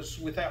that was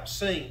without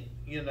seam.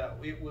 You know,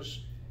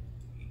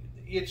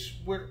 it's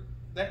where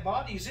that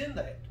body's in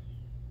that.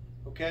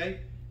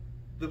 Okay,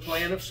 the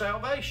plan of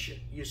salvation.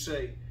 You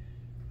see,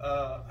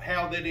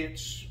 how that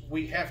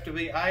we have to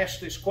be. I asked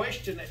this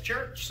question at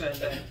church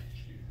Sunday,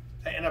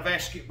 and I've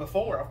asked it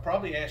before. I've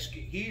probably asked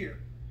it here.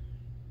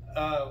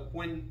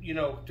 When, you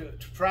know, to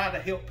try to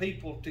help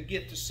people to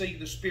get to see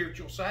the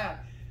spiritual side.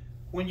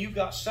 When you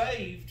got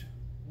saved,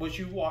 was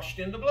you washed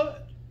in the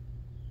blood?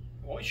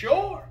 Well,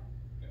 sure.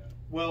 Yeah.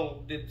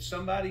 Well, did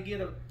somebody get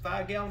a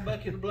 5-gallon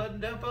bucket of blood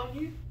and dump on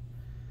you?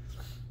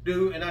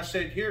 And I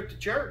said, here at the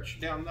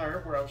church down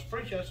there where I was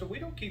preaching, I said, we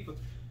don't keep a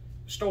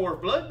store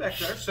of blood back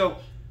there. So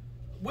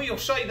we'll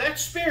say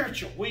that's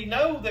spiritual. We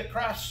know that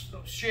Christ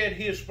shed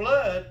his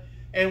blood,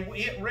 and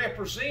it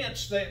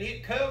represents that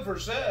it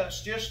covers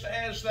us just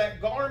as that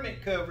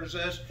garment covers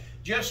us,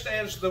 just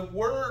as the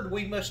word,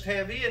 we must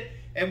have it.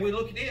 And we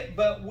look at it,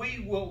 but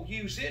we will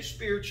use it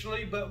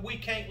spiritually, but we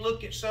can't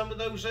look at some of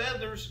those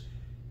others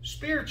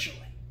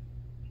spiritually.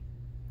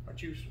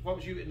 Aren't you? What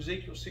was you in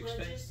Ezekiel 16?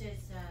 Well, just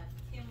as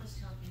Kim was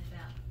talking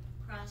about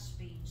Christ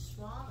being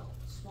swaddled,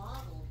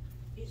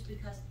 it's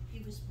because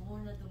he was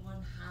born of the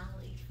one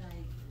highly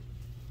favored.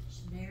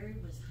 Mary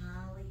was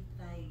highly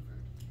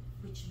favored,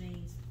 which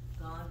means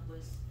God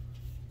was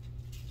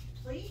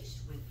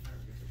pleased with her.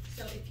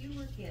 So if you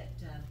look at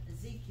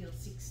Ezekiel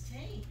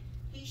 16,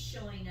 he's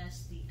showing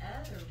us the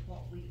other,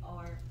 what we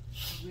are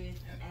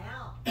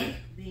without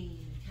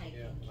being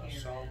taken care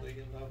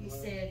of. He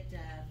said,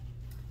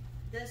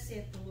 thus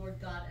saith the Lord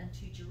God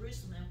unto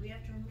Jerusalem. And we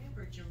have to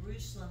remember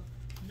Jerusalem,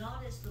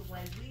 not as the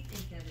way we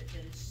think of it,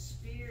 but as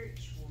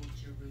spiritual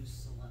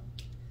Jerusalem.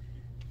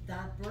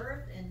 Thy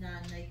birth and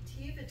thy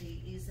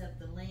nativity is of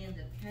the land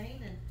of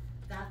Canaan.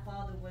 Thy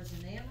father was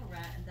an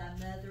Amorite, and thy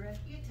mother a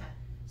Hittite.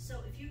 So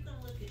if you're going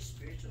to look at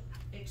spiritual,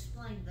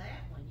 explain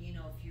that one. You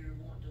know, if you're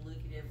wanting to look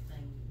at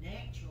everything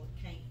natural,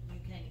 you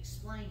can't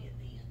explain it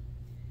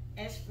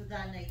then. As for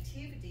thy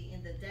nativity,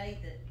 in the day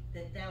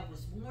that thou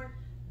was born,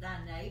 thy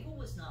navel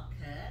was not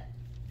cut,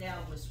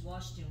 thou was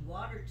washed in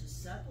water to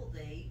supple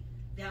thee,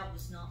 thou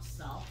was not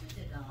salted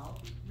at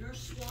all, nor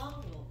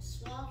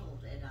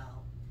swaddled at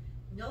all.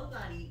 None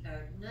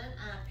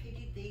I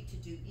pitied thee to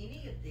do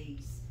any of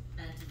these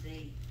unto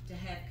thee, to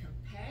have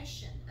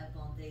compassion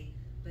upon thee,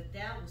 but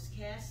thou was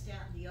cast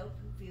out in the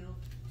open field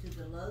to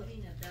the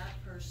loathing of thy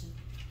person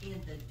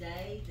in the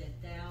day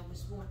that thou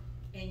was born.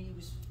 And you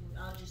was,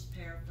 I'll just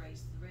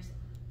paraphrase the rest,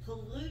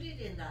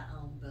 polluted in thy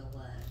own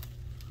blood.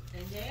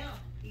 And now,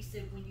 he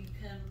said, when you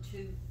come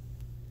to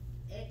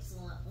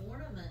excellent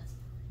ornaments,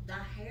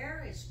 thy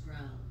hair is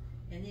grown.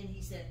 And then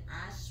he said,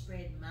 I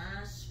spread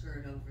my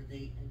skirt over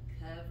thee and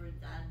covered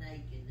thy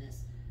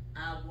nakedness.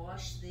 I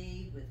washed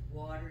thee with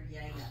water,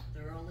 yea, I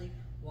thoroughly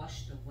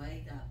washed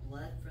away thy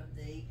blood from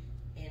thee,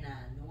 and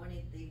I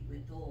anointed thee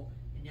with oil.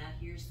 And now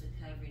here's the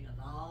covering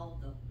of all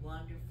the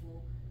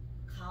wonderful,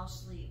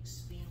 costly,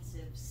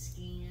 expensive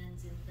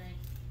skins and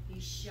things.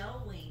 He's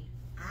showing,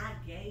 I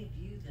gave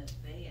you the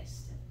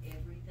best of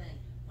everything.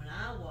 When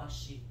I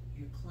wash you,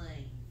 you're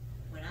clean.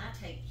 When I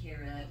take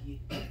care of you,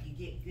 you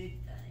get good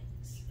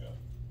things. Yeah.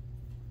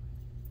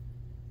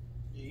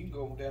 You can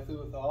go down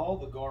through with all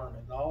the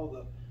garment, and all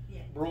the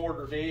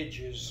broidered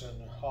edges,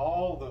 and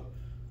all the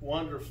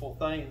wonderful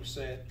things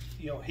that,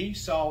 you know, he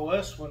saw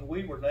us when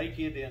we were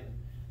naked and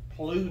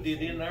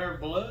polluted in our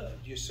blood,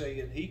 you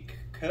see, and he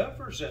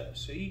covers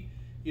us. He,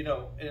 you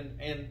know,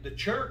 and the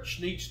church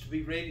needs to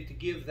be ready to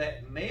give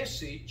that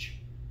message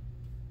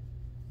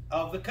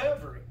of the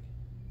covering,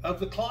 of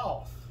the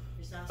cloth,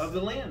 of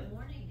the linen.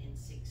 Warning in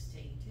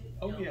 16 too.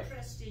 Oh, Don't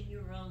trust in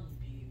your own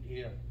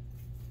beauty. Yeah.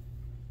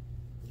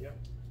 Yep.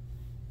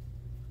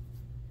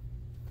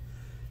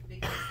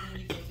 Because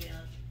then you go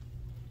down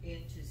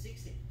into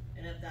 16.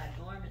 And of thy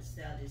garments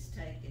thou didst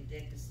take and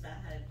deckest thy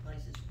high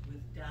places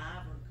with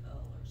divers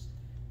colors.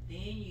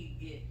 Then you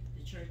get,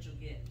 the church will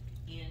get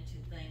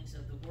into things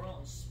of the world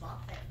and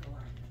spot that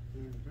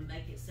garment.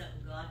 Make it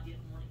something God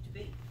didn't want it to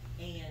be.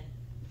 And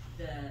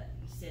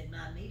he said,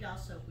 my meat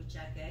also which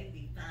I gave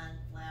thee, fine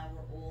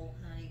flour, oil,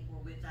 honey,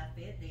 wherewith I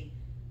fed thee,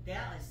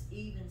 thou hast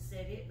even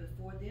set it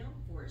before them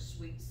for a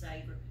sweet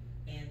savor.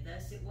 And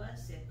thus it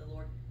was, saith the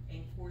Lord.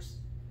 And of course,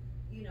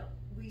 you know,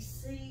 we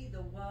see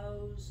the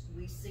woes,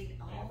 we see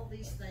all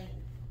these things,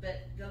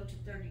 but go to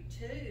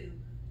 32,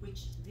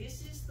 which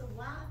this is the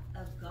wife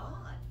of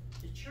God.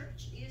 The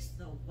church is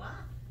the wife.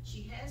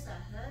 She has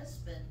a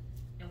husband,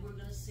 and we're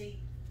going to see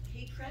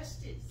he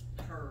trusted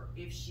her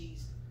if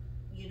she's,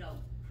 you know,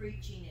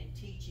 preaching and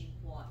teaching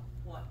what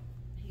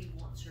he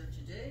wants her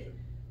to do.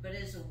 But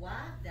as a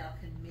wife, thou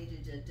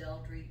committed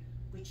adultery,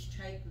 which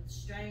taketh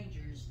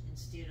strangers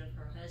instead of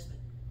her husband.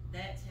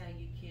 That's how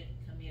you can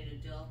commit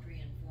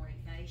adultery and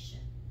fornication.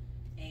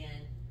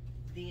 And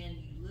then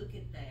you look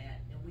at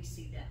that, and we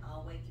see that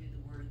all the way through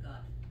the Word of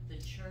God. The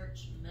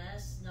church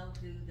must know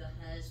who the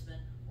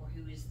husband or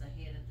who is the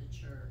head of the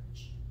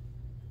church.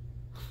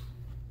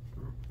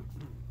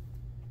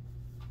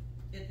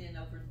 And then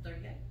over in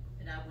 38,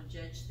 and I will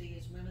judge thee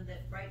as women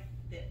that break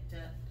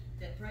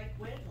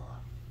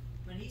wedlock.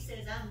 When he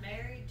says, I'm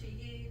married to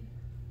you,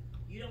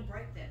 you don't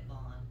break that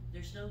bond.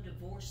 There's no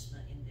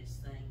divorcement in this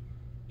thing.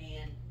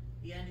 And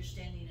the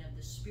understanding of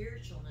the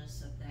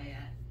spiritualness of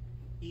that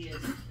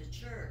is the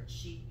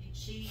church.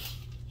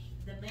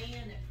 The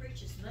man that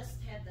preaches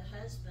must have the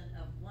husband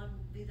of one,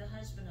 be the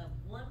husband of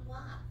one wife.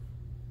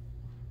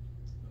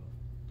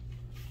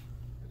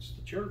 It's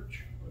the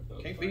church.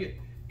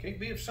 Can't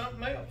be of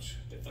something else.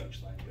 That those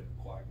things in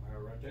a quagmire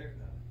right there.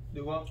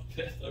 Do what?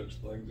 Those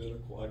things in a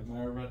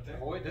quagmire right there.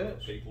 Oh, it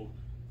does. People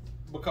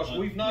Because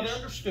we've not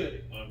understood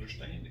it.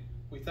 understand it.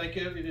 We think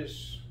of it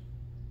as,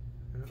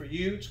 for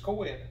you it's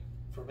Coetta,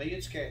 for me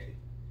it's Kathy,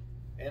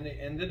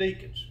 and the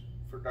deacons.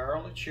 For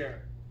Darrell it's Sharon,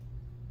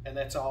 and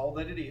that's all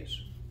that it is.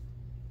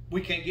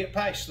 We can't get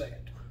past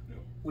that. No.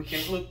 We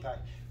can't look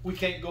past. We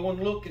can't go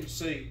and look and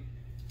see,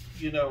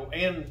 you know.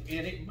 And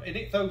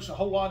it throws a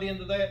whole lot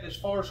into that as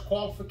far as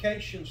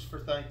qualifications for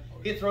things.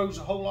 It throws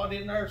a whole lot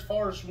in there as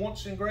far as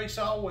once in grace,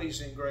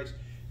 always in grace.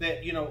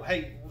 That, you know,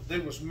 hey, they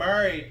was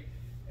married.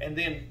 And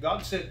then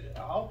God said,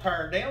 I'll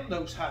tear down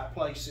those high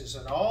places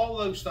and all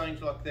those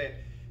things like that.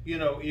 You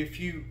know, if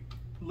you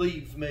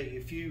leave me,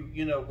 if you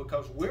know,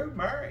 because we're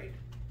married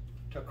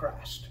to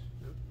Christ.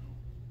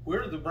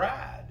 We're the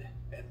bride.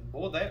 And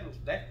boy,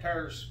 that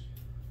tears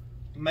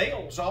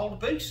males all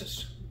to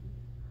pieces.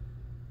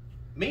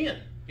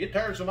 Men, it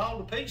tears them all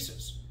to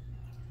pieces.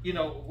 You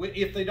know,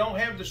 if they don't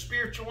have the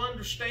spiritual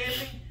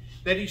understanding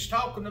that he's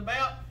talking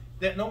about,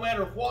 that no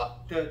matter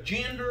what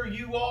gender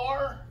you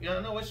are, you know,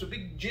 I know it's a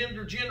big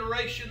gender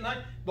generation thing,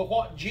 but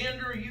what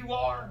gender you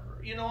are,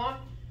 you know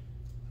what?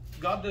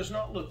 God does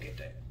not look at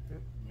that.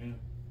 Yeah.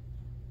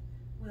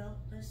 Well,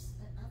 I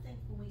think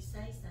when we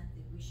say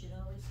something, we should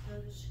always go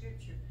to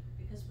Scripture,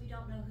 because we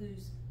don't know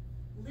who's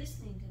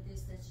listening to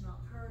this that's not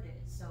heard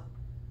it. So,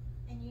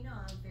 and you know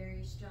I'm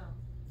very strong.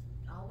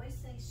 I always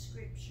say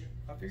Scripture.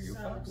 I figure you'll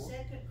So, find one. 2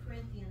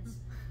 Corinthians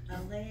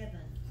 11.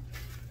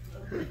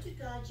 Would to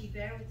God ye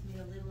bear with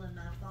me a little in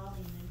my folly,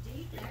 and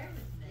indeed bear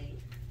with me,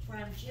 for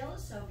I am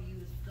jealous over you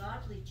with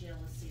godly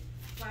jealousy,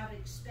 for I have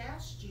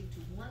espoused you to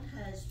one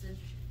husband,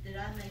 that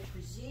I may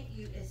present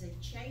you as a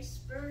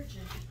chaste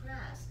virgin to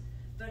Christ.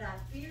 But I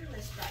fear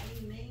lest by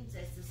any means,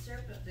 as the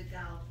serpent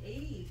beguiled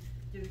Eve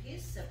through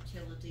his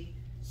subtlety,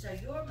 so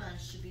your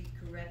minds should be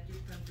corrupted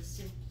from the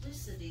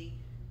simplicity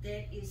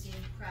that is in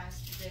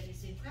Christ.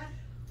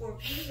 For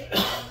he that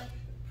cometh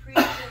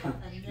preacheth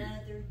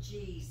another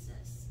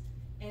Jesus.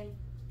 And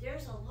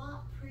there's a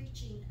lot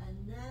preaching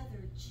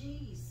another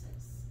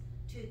Jesus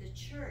to the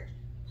church.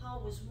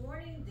 Paul was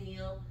warning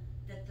them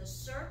that the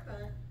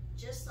serpent,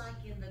 just like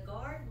in the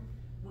garden,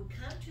 would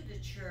come to the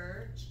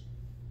church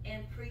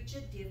and preach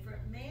a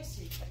different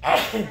message.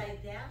 Say,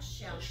 thou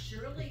shalt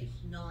surely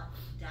not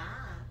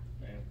die.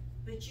 Yeah.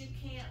 But you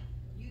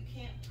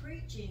can't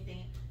preach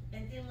anything.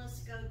 And then let's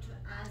go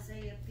to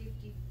Isaiah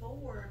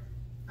 54.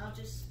 I'll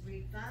just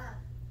read 5.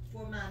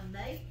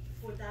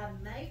 For thy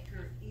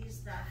maker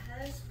is thy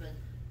husband,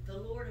 the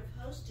Lord of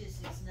hosts is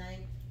his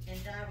name, and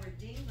thy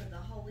Redeemer, the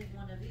Holy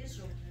One of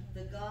Israel,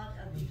 the God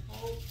of the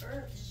whole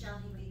earth shall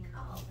he be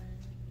called.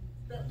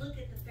 But look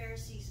at the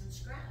Pharisees and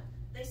scribes.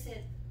 They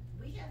said,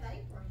 we have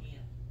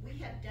Abraham, we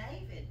have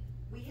David,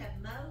 we have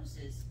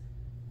Moses.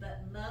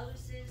 But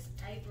Moses,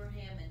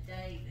 Abraham, and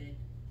David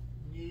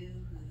knew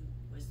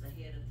who was the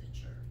head of the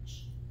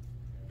church.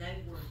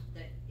 They were,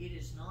 that it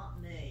is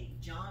not me.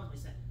 John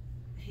was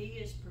he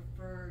is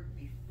preferred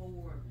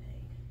before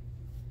me.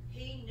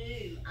 He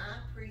knew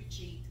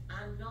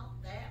I'm not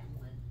that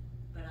one,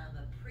 but I'm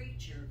a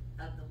preacher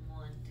of the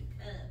one to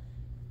come.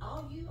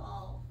 All you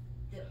all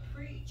that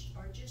preach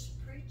are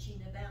just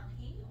preaching about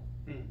him.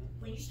 Mm-hmm.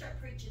 When you start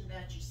preaching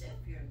about yourself,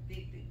 you're in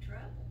big, big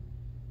trouble.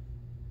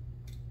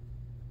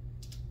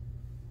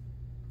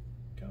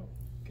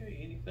 Okay,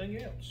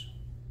 anything else?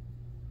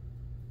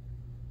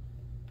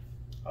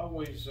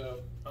 Always,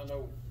 I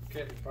know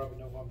Kevin probably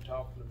know what I'm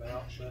talking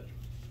about, but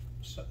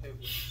it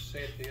was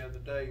said the other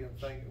day,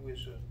 I think it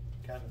was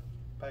kind of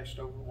passed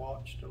over,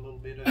 watched a little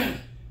bit of it.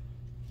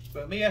 But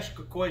let me ask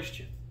a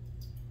question.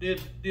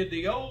 Did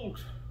the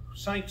old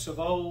saints of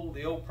old,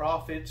 the old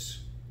prophets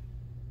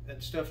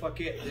and stuff like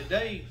that,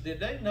 did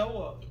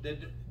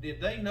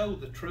they know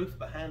the truth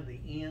behind the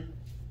end?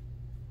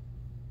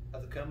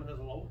 of the coming of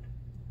the Lord?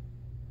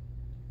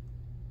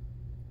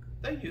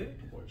 They knew it.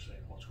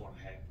 What's going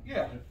to happen?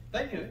 Yeah,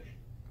 they knew it.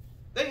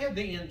 They had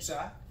the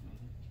insight.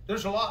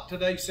 There's a lot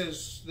today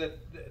says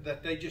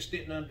that they just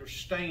didn't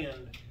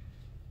understand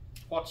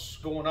what's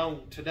going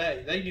on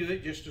today. They knew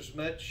it just as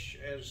much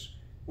as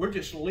we're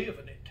just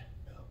living it.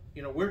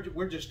 You know,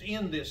 we're just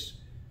in this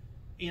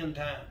end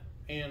time,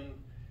 and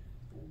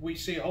we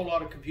see a whole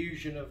lot of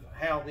confusion of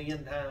how the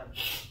end time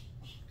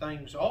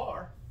things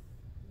are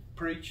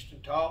preached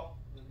and taught,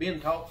 and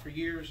been taught for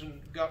years, and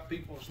got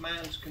people's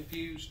minds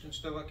confused and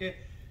stuff like that.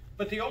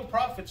 But the old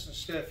prophets and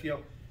stuff, you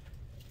know,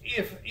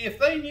 if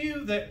they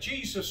knew that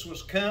Jesus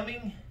was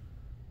coming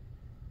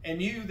and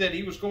knew that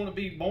he was going to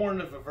be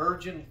born of a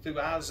virgin through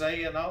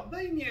Isaiah and all,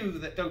 they knew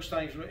that those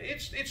things were,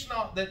 it's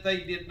not that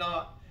they did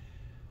not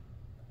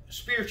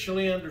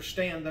spiritually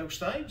understand those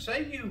things.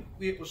 They knew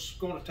it was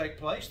going to take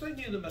place. They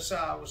knew the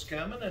Messiah was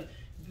coming, and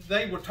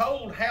they were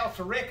told how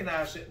to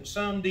recognize it, and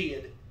some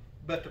did,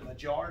 but the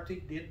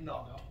majority did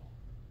not.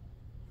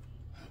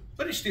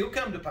 But it still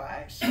come to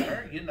pass.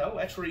 You know,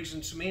 that's the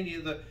reason so many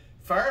of the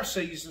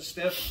Pharisees and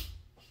stuff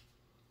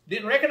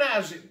didn't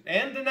recognize him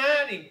and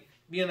denied him.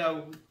 You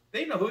know, they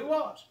didn't know who he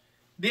was.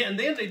 And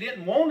then they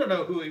didn't want to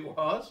know who he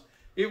was.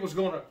 It was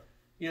going to,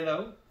 you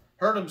know,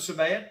 hurt them so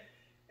bad.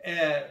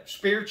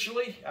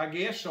 Spiritually, I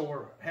guess,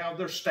 or how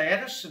their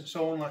status and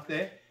so on like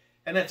that.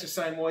 And that's the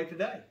same way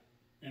today.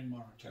 And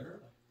monetarily.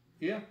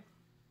 Yeah.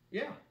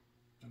 Yeah.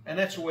 And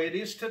that's the way it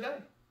is today.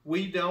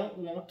 We don't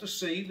want to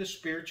see the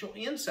spiritual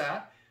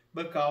insight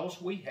because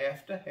we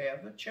have to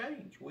have a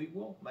change. We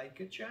will make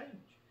a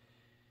change.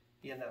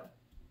 You know.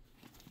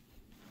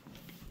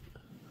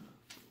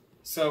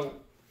 So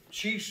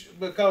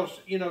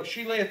because, you know,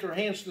 she left her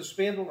hands to the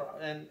spindle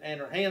and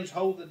her hands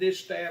hold the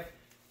distaff,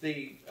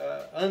 the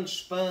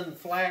unspun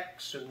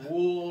flax and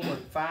wool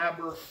and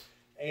fiber,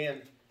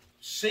 and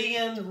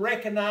seeing,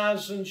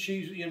 recognizing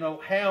she's, you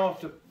know, how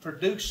to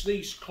produce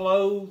these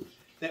clothes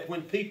that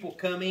when people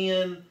come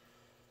in,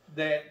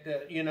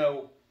 that you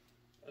know,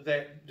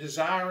 that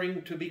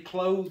desiring to be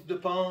clothed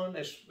upon,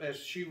 as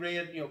she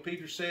read, you know,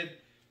 Peter said,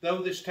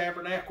 though this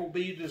tabernacle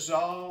be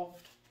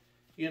dissolved,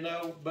 you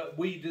know, but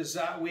we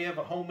have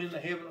a home in the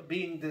heaven of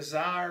being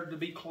desired to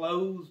be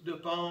clothed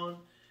upon.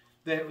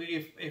 That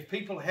if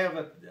people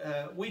have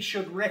we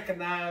should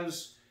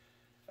recognize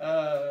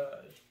to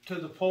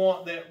the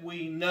point that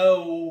we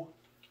know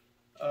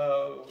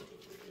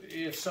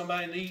if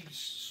somebody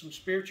needs some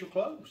spiritual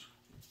clothes,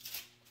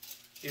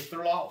 if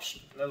they're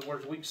lost. In other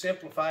words, we can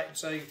simplify it and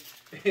say,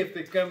 if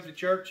they come to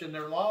church and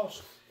they're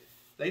lost,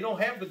 they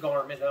don't have the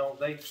garment on.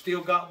 They've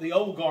still got the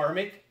old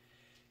garment.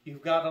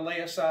 You've got to lay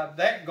aside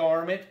that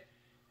garment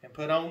and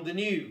put on the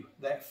new.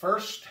 That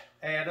first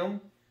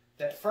Adam,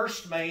 that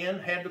first man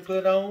had to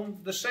put on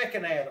the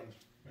second Adam.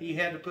 He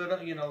had to put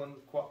on, you know, in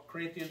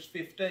Corinthians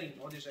 15.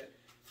 What is that?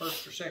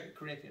 1st or 2nd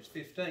Corinthians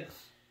 15.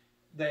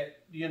 That,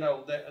 you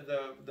know,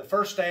 the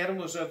first Adam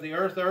was of the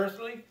earth,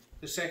 earthly.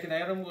 The second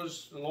Adam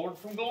was the Lord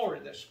from glory,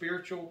 that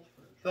spiritual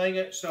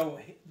thing. So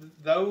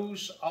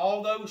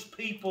all those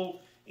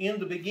people in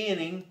the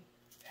beginning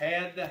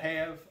had to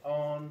have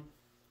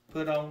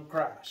put on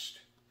Christ.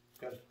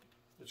 Because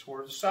that's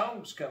where the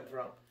songs come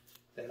from.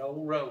 That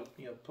old robe,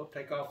 you know,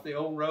 take off the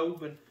old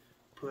robe and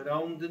put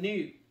on the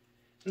new.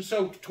 And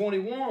so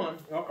 21,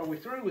 are we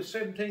through with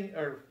 17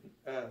 or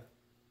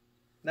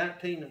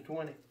 19 and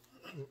 20?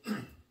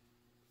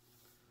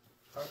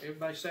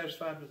 Everybody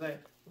satisfied with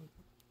that?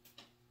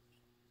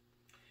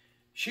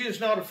 She is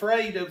not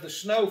afraid of the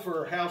snow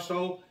for her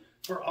household,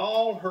 for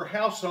all her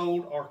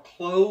household are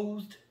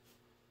clothed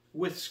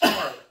with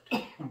scarlet.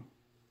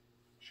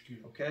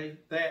 Okay,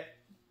 that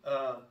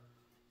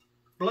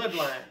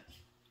bloodline,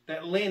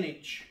 that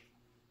lineage,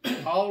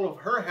 all of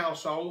her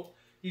household.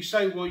 You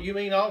say, well, you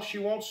mean all she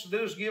wants to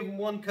do is give them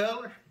one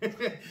color?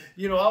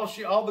 You know,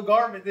 all the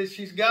garment that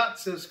she's got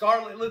is a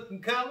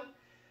scarlet-looking color.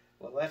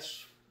 Well,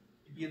 that's,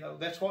 you know,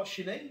 that's what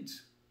she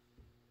needs.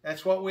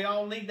 That's what we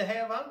all need to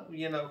have on,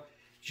 you know.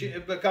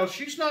 Because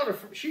she's not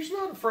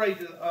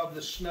afraid of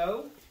the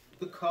snow,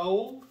 the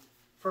cold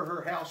for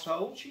her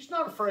household. She's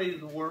not afraid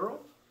of the world.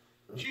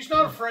 She's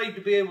not afraid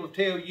to be able to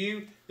tell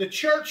you. The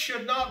church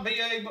should not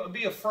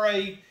be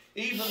afraid,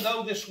 even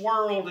though this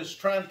world is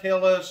trying to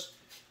tell us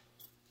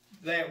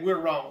that we're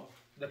wrong,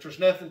 that there's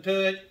nothing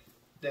to it,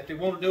 that they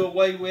want to do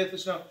away with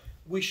it. No,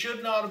 we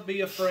should not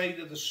be afraid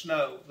of the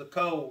snow, the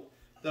cold,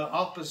 the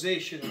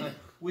opposition.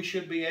 We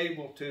should be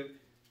able to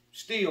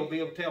still be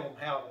able to tell them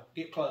how to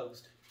get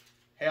clothed,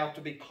 how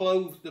to be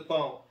clothed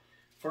upon.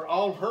 For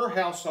all her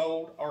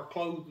household are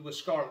clothed with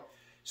scarlet.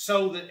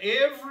 So that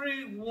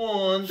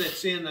everyone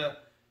that's in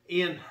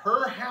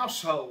her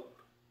household,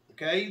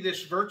 okay,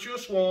 this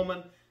virtuous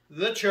woman,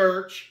 the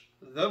church,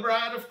 the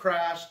bride of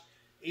Christ,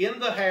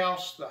 in the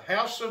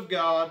house of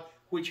God,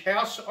 which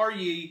house are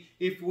ye,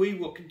 if we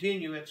will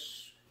continue.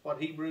 It's what,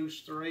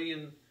 Hebrews 3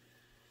 and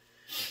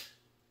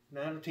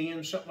 9 or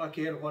 10, something like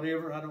that, or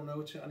whatever. I don't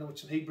know. I know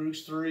it's in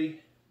Hebrews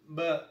 3.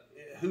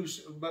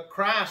 but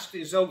Christ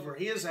is over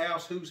his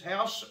house. Whose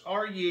house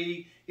are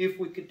ye, if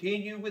we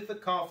continue with the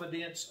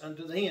confidence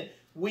unto the end?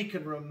 We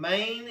can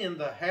remain in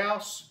the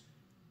household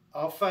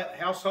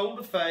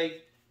of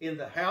faith, in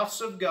the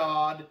house of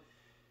God.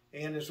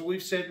 And as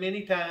we've said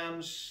many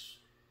times,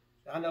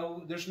 I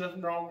know there's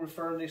nothing wrong with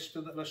referring this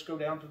to let's go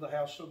down to the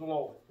house of the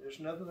Lord. There's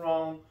nothing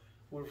wrong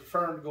with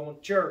referring to going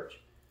to church.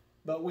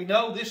 But we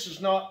know this is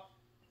not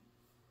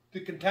the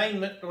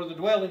containment or the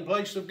dwelling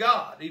place of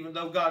God, even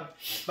though God,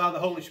 by the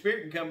Holy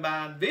Spirit, can come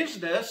by and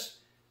visit us.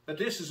 But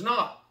this is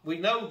not. We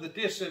know that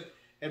this,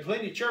 and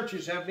plenty of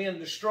churches have been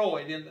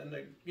destroyed,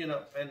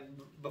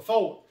 and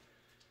before.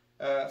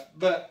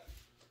 But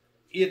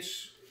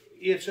it's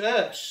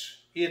us.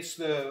 It's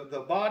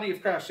the body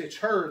of Christ. It's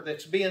her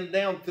that's been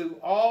down through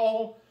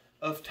all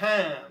of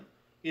time.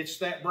 It's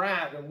that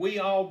bride, and we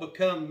all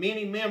become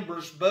many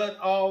members, but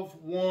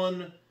of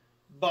one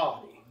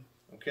body.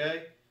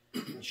 Okay?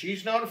 And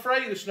she's not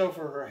afraid of the snow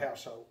for her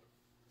household.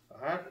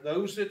 All right?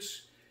 Those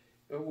that's,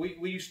 we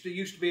used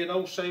to be an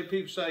old saying,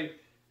 people say,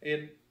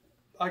 and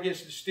I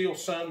guess it's still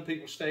some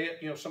people say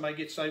it, somebody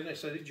gets saved and they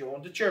say they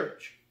joined the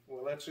church.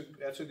 Well, that's a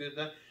good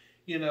thing.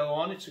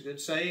 It's a good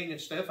saying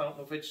and stuff. I don't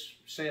know if it's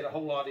said a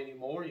whole lot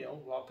anymore.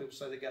 A lot of people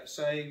say they got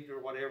saved or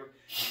whatever,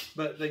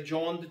 but they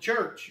joined the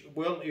church.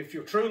 Well, if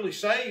you're truly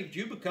saved,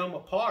 you become a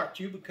part.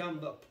 You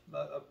become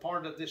a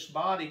part of this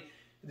body,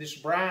 this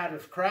bride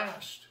of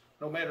Christ.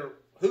 No matter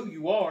who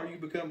you are, you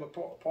become a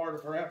part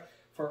of her.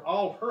 For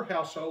all her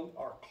household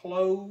are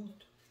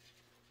clothed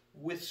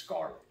with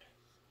scarlet.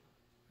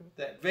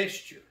 That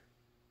vesture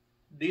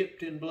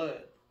dipped in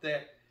blood.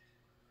 That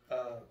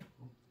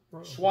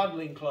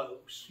swaddling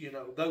clothes,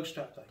 those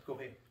type of things. Go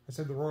ahead. I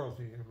said the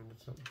royalty. I mean,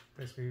 it's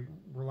basically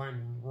relying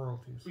on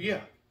royalties.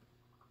 Yeah.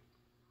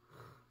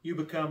 You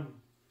become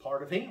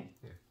part of him.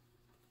 Yeah.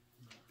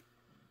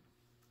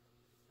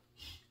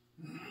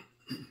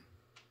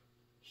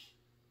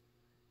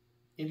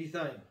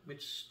 Anything.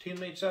 It's 10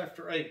 minutes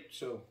after 8,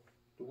 so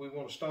do we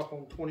want to stop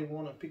on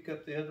 21 and pick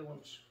up the other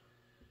ones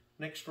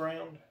next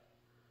round?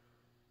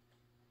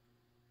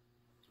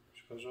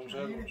 I had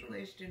a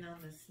question on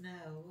the snow.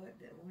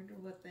 I wonder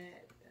what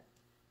that,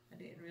 I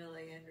didn't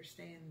really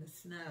understand the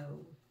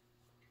snow.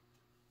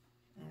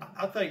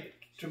 I think,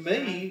 to she's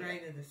me, not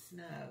afraid of the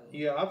snow.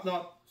 Yeah, I've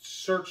not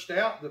searched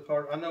out the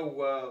part. I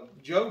know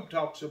Job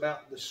talks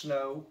about the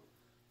snow.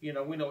 We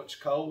know it's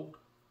cold,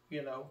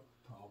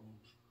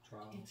 Problems,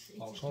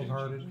 trials,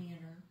 cold-hearted.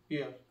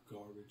 Yeah.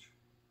 Garbage.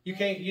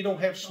 You don't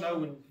have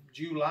snow in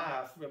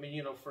July. I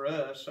mean, for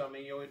us,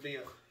 it'd be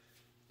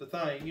the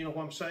thing. You know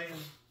what I'm saying?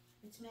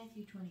 It's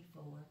Matthew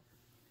 24.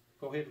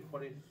 Go ahead.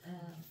 What is it?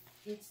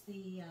 It's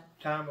the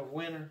Time of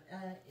winter.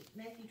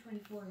 Matthew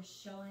 24 is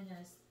showing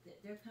us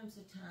that there comes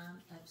a time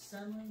of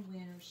summer and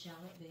winter shall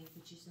it be,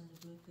 which is in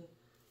the book of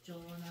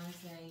Joel and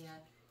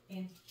Isaiah.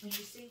 And when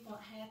you see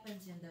what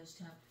happens in those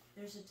times,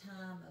 there's a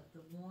time of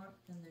the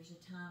warmth and there's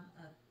a time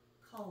of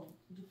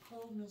the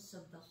coldness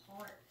of the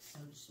heart, so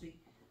to speak,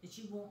 that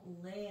you won't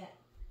let,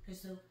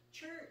 because the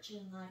church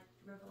in like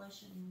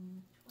Revelation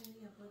 20,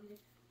 I believe it is,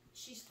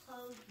 she's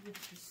clothed with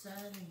the sun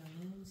and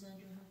the moon's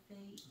under her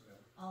feet,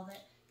 all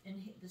that,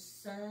 and the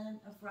sun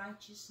of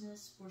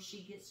righteousness, where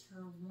she gets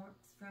her warmth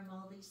from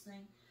all these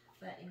things.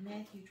 But in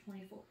Matthew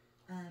 24,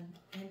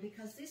 and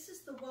because this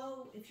is the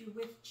woe if you're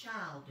with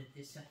child at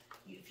this time.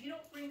 If you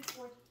don't bring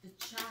forth the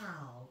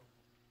child,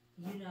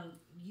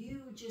 you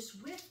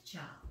just with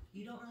child.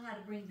 You don't know how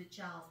to bring the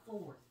child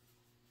forth.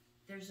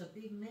 There's a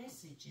big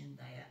message in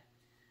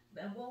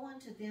that. And woe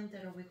unto them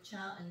that are with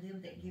child and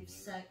them that give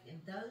suck in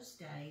those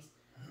days.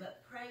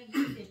 But pray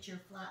ye that your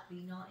flight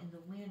be not in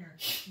the winter,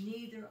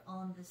 neither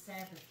on the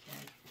Sabbath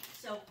day.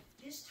 So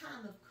this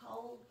time of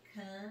cold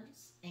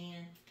comes,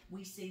 and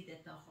we see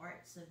that the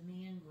hearts of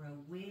men grow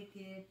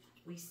wicked.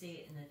 We see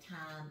it in the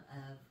time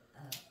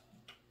of,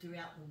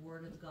 throughout the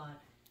Word of God,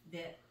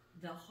 that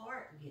the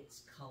heart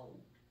gets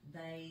cold.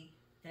 They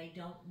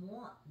don't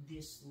want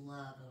this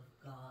love of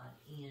God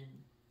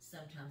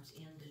sometimes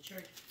in the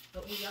church.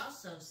 But we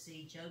also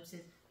see, Job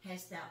says,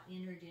 hast thou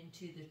entered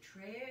into the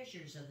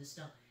treasures of the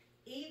stone?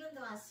 Even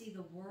though I see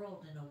the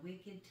world in a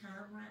wicked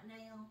time right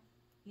now,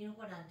 you know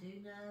what I do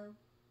know?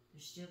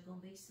 There's still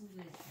going to be some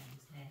good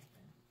things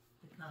happen.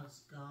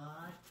 Because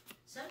God,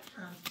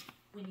 sometimes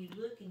when you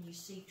look and you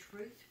see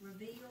truth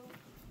revealed,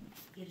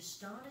 it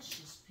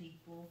astonishes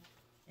people,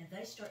 and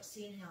they start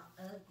seeing how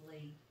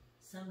ugly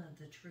some of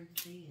the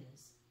truth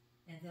is.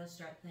 And they'll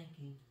start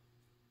thinking,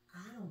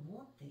 I don't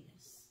want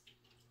this.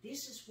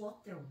 This is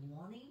what they're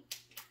wanting.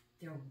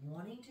 They're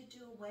wanting to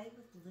do away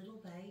with little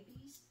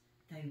babies.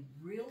 They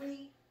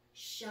really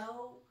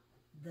show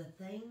the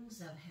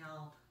things of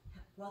how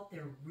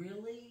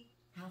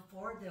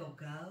far they'll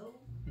go.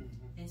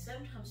 Mm-hmm. And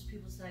sometimes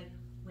people say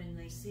when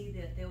they see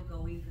that they'll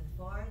go even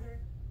farther,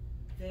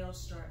 they'll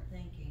start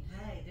thinking,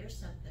 hey, there's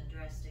something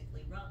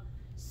drastically wrong.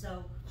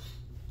 So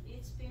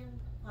it's been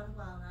quite a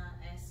while, and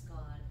I asked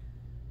God,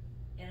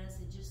 and I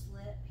said, just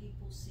let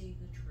people see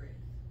the truth.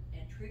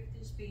 And truth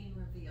is being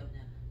revealed.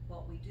 Now,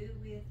 what we do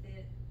with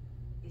it,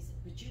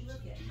 But you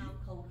look at how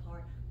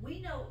cold-hearted,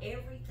 we know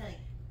everything,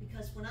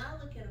 because when I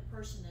look at a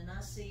person and I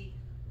see,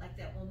 like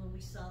that woman we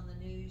saw in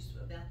the news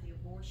about the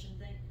abortion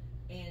thing,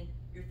 and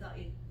your thought,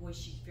 boy,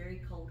 she's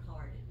very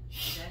cold-hearted.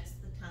 That's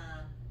the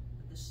time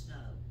of the snow.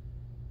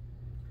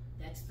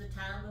 That's the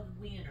time of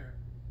winter,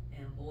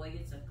 and boy,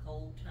 it's a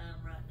cold time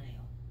right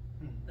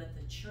now. But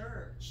the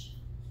church,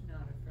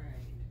 Not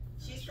afraid.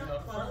 she's She's got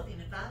not clothing.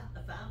 If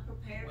I'm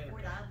prepared for it,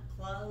 Winter. I'm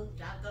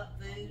clothed. I've got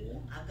food.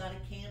 I've got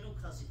a candle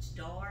because it's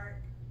dark.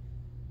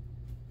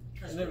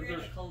 Because And then we're in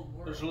a cold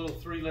world. There's a little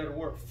 3-letter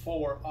word,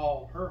 for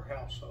all her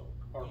household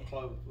are Yeah.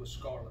 clothed with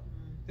scarlet.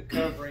 The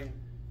covering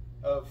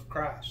of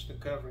Christ, the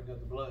covering of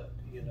the blood,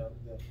 you know,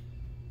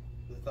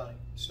 the thing.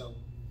 So,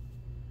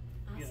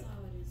 I Yeah.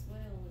 saw it as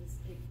well as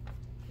it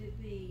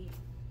could be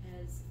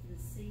as the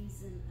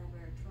season of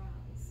our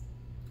trials.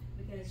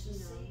 Because, There's a you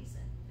know,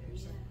 season.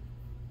 There's yeah,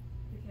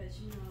 because,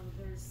 you know,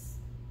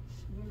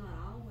 we're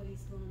not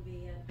always gonna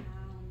be up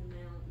high on the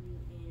mountain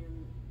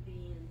and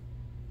being,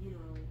 you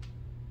know,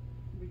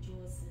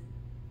 rejoicing.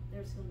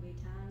 There's gonna be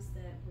times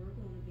that we're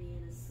gonna be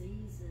in a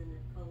season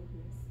of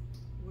coldness.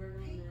 We're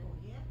gonna, people,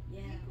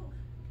 yeah. people.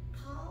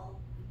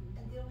 Paul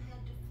and them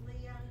had to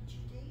flee out of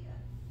Judea.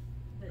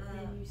 but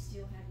then you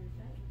still have your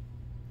faith.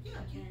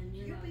 Yeah, And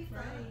you're you'll not be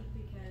afraid fine.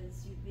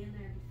 because you've been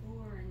there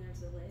before and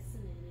there's a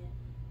lesson in it.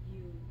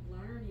 You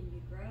learn and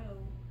you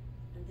grow,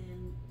 and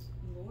then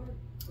the Lord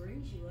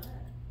brings you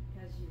up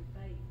because of your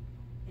faith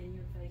and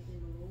your faith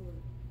in the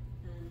Lord.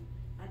 And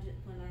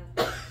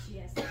she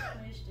asked that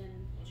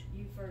question,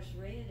 you first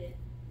read it,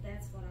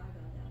 that's what I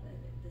got out of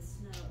it. The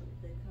snow,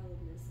 the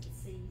coldness, the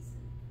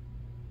season.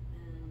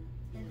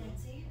 You And know.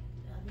 that's it.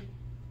 I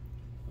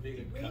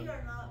mean, we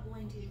are not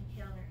going to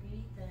encounter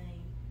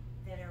anything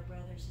that our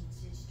brothers and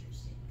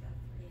sisters didn't go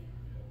through.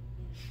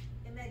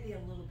 It may be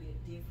a little bit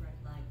different,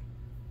 like,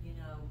 you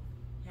know,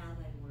 how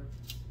they were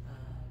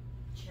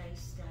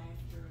chased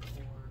after,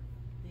 or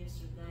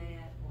this or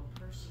that, or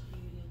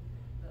persecuted,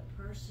 but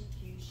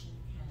persecution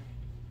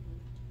came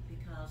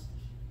because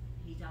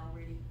he'd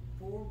already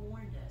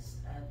forewarned us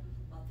of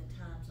what the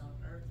times on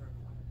earth are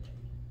going to be.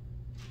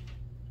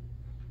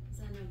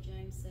 As I know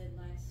James said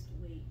last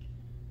week,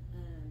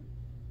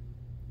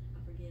 I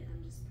forget,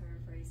 I'm just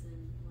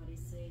paraphrasing what he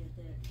said,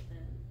 that,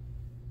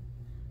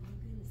 oh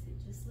goodness, it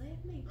just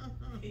left me. About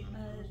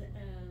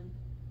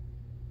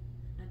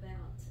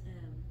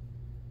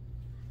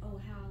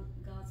how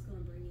God's going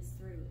to bring us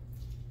through it,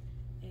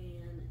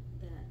 and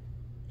that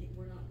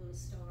we're not going to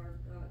starve.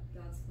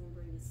 God's going to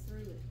bring us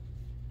through it,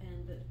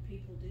 but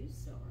people do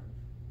starve,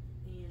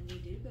 and we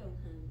do go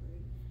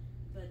hungry,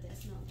 but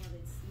that's not what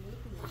it's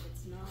looking at.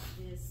 It's not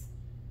this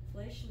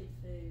fleshly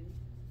food;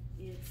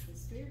 it's the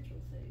spiritual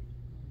food.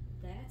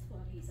 That's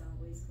what He's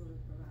always going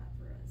to provide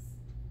for us,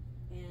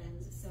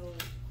 and so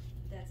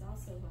that's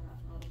also what I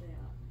thought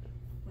about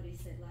what He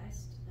said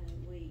last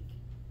week.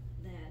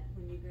 That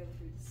when you go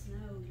through the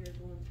snow, you're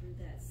going through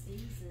that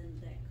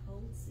season, that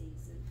cold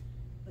season,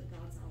 but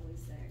God's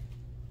always there.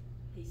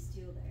 He's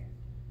still there.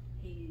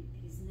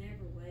 He's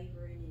never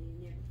wavering and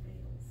He never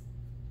fails.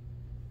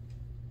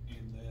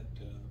 And that,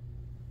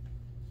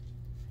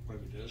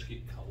 when it does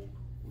get cold,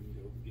 we can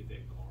go and get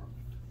that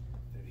garment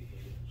that he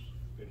has,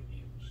 that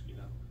he gives, you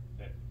know,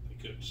 that they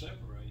couldn't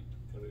separate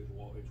because it's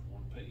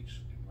one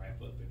piece and wrap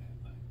up in that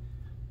thing.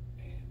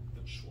 And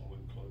the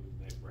swaddling clothing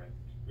that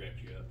wraps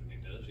you up, and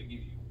it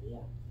gives you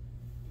warm,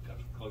 because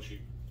the closer you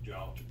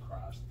draw to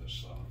Christ, the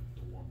sun,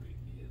 the warmer it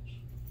gets.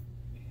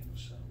 And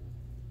so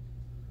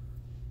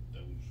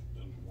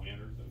those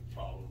winter, those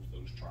problems,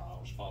 those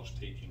trials, false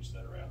teachings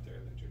that are out there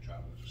that you're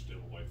trying to steal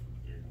away from,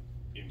 you know,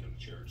 into the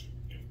church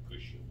and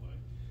push you away.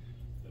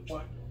 Those Why,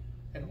 things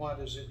are, and why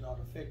does it not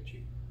affect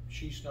you?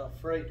 She's not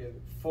afraid of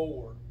it.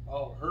 For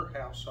all her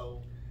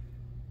household,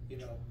 you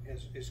know,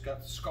 it's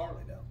got the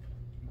scarlet on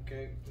it.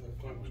 Okay?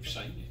 well, we've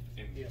seen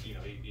it, and Yeah. you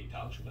know, he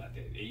talks about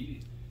that.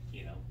 Eat it,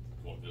 you know,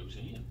 what goes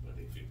in. But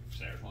if it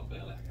sours my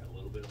belly, I got a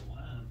little bit of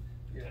wine,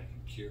 Yeah. I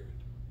can cure it.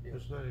 Yeah.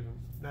 It's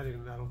not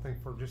even. I don't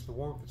think for just the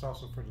warmth. It's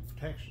also for the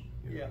protection.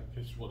 You know, Yeah.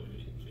 just That's what it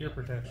is. ear Yeah.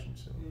 protection.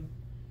 So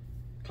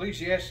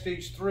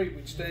Ecclesiastes 3,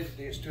 we studied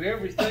this. To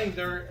everything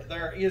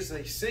there is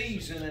a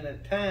season and a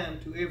time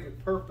to every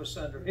purpose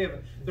under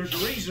heaven. There's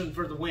a reason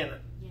for the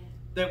winter Yeah.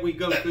 that we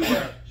go through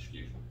our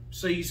Excuse me.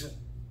 season.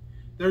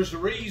 There's a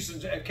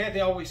reason. Kathy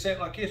always said it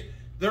like this.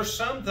 There's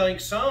some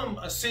things, some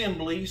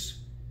assemblies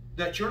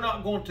that you're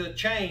not going to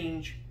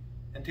change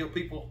until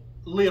people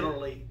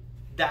literally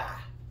die.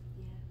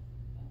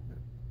 Yeah.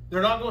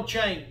 They're not going to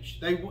change.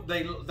 They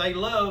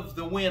love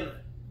the winter.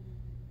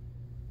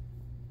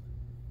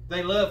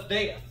 They love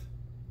death.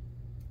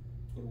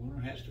 But the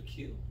winter has to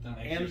kill.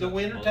 And the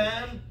winter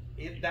time,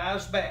 it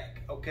dies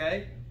back,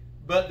 okay?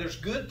 But there's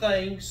good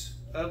things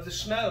of the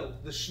snow.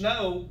 The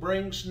snow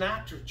brings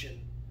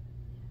nitrogen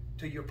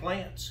to your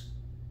plants.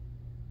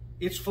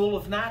 It's full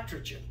of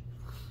nitrogen.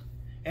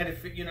 And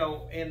if, you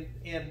know, and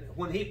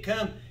when it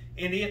comes,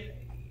 and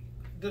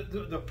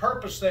the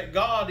purpose that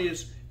God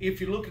is,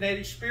 if you're looking at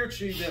it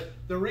spiritually,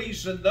 the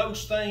reason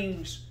those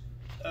things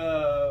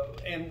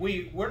and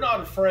we're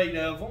not afraid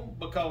of them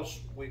because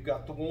we've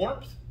got the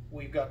warmth,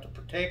 we've got the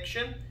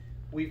protection,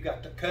 we've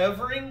got the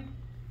covering,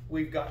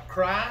 we've got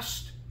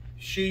Christ.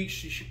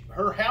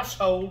 Her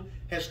household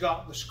has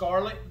got the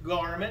scarlet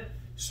garment,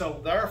 so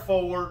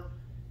therefore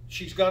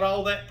she's got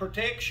all that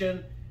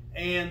protection,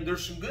 and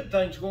there's some good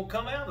things going to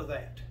come out of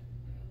that.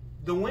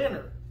 The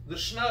winter, the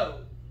snow,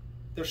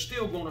 there's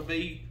still going to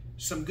be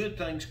some good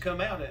things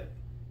come out of it.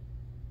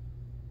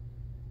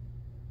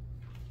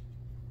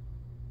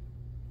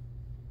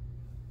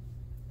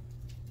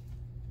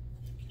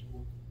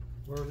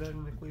 Where was that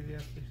in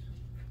Ecclesiastes?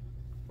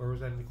 Where was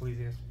that in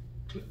Ecclesiastes?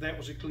 That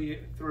was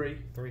Ecclesiastes 3.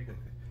 3. Okay.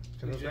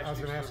 'Cause I was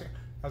going to ask you.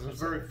 I was The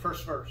gonna very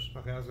first verse.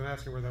 Okay, I was going to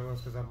ask you where that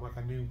was because I'm like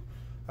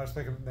I was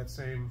thinking that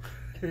same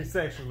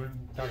section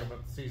when talking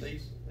about the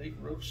seasons. They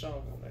wrote a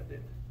song on that,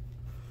 didn't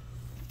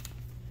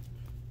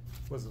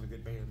Wasn't a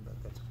good band, but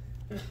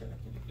that's okay.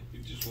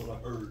 It's just what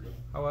I heard.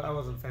 I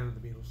wasn't a fan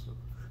of the Beatles, so.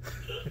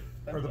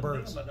 Or the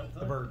Birds. Them, I don't The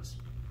think. Birds.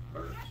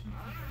 Birds.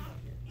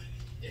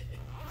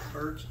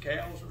 Birds,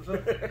 cows, or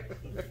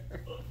something.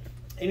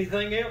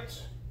 Anything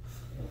else?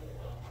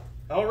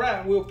 All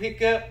right, we'll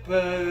pick up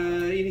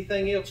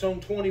anything else on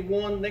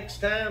 21 next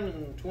time,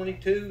 and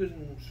 22,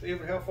 and see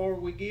how far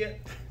we get.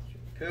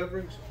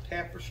 Covering some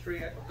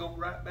tapestry. I will go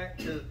right back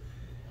to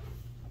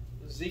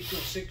Ezekiel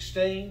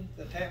 16,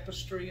 the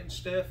tapestry and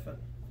stuff, and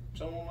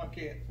so on like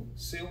that.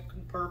 Silk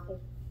and purple.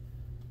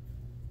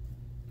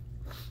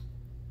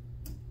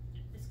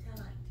 It's kind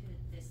of like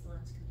this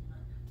lunch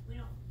coming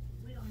up.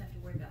 We don't have to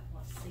worry about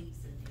what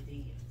season it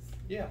is.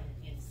 Yeah.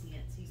 In a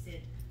sense, he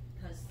said,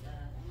 because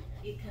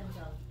it comes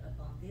up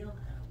on them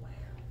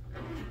unaware,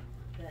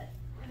 but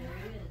there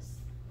is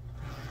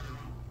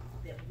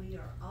that we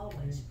are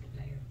always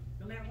prepared,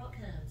 no matter what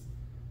comes.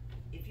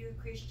 If you're a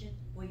Christian,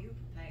 well, you're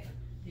prepared,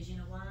 because you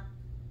know why?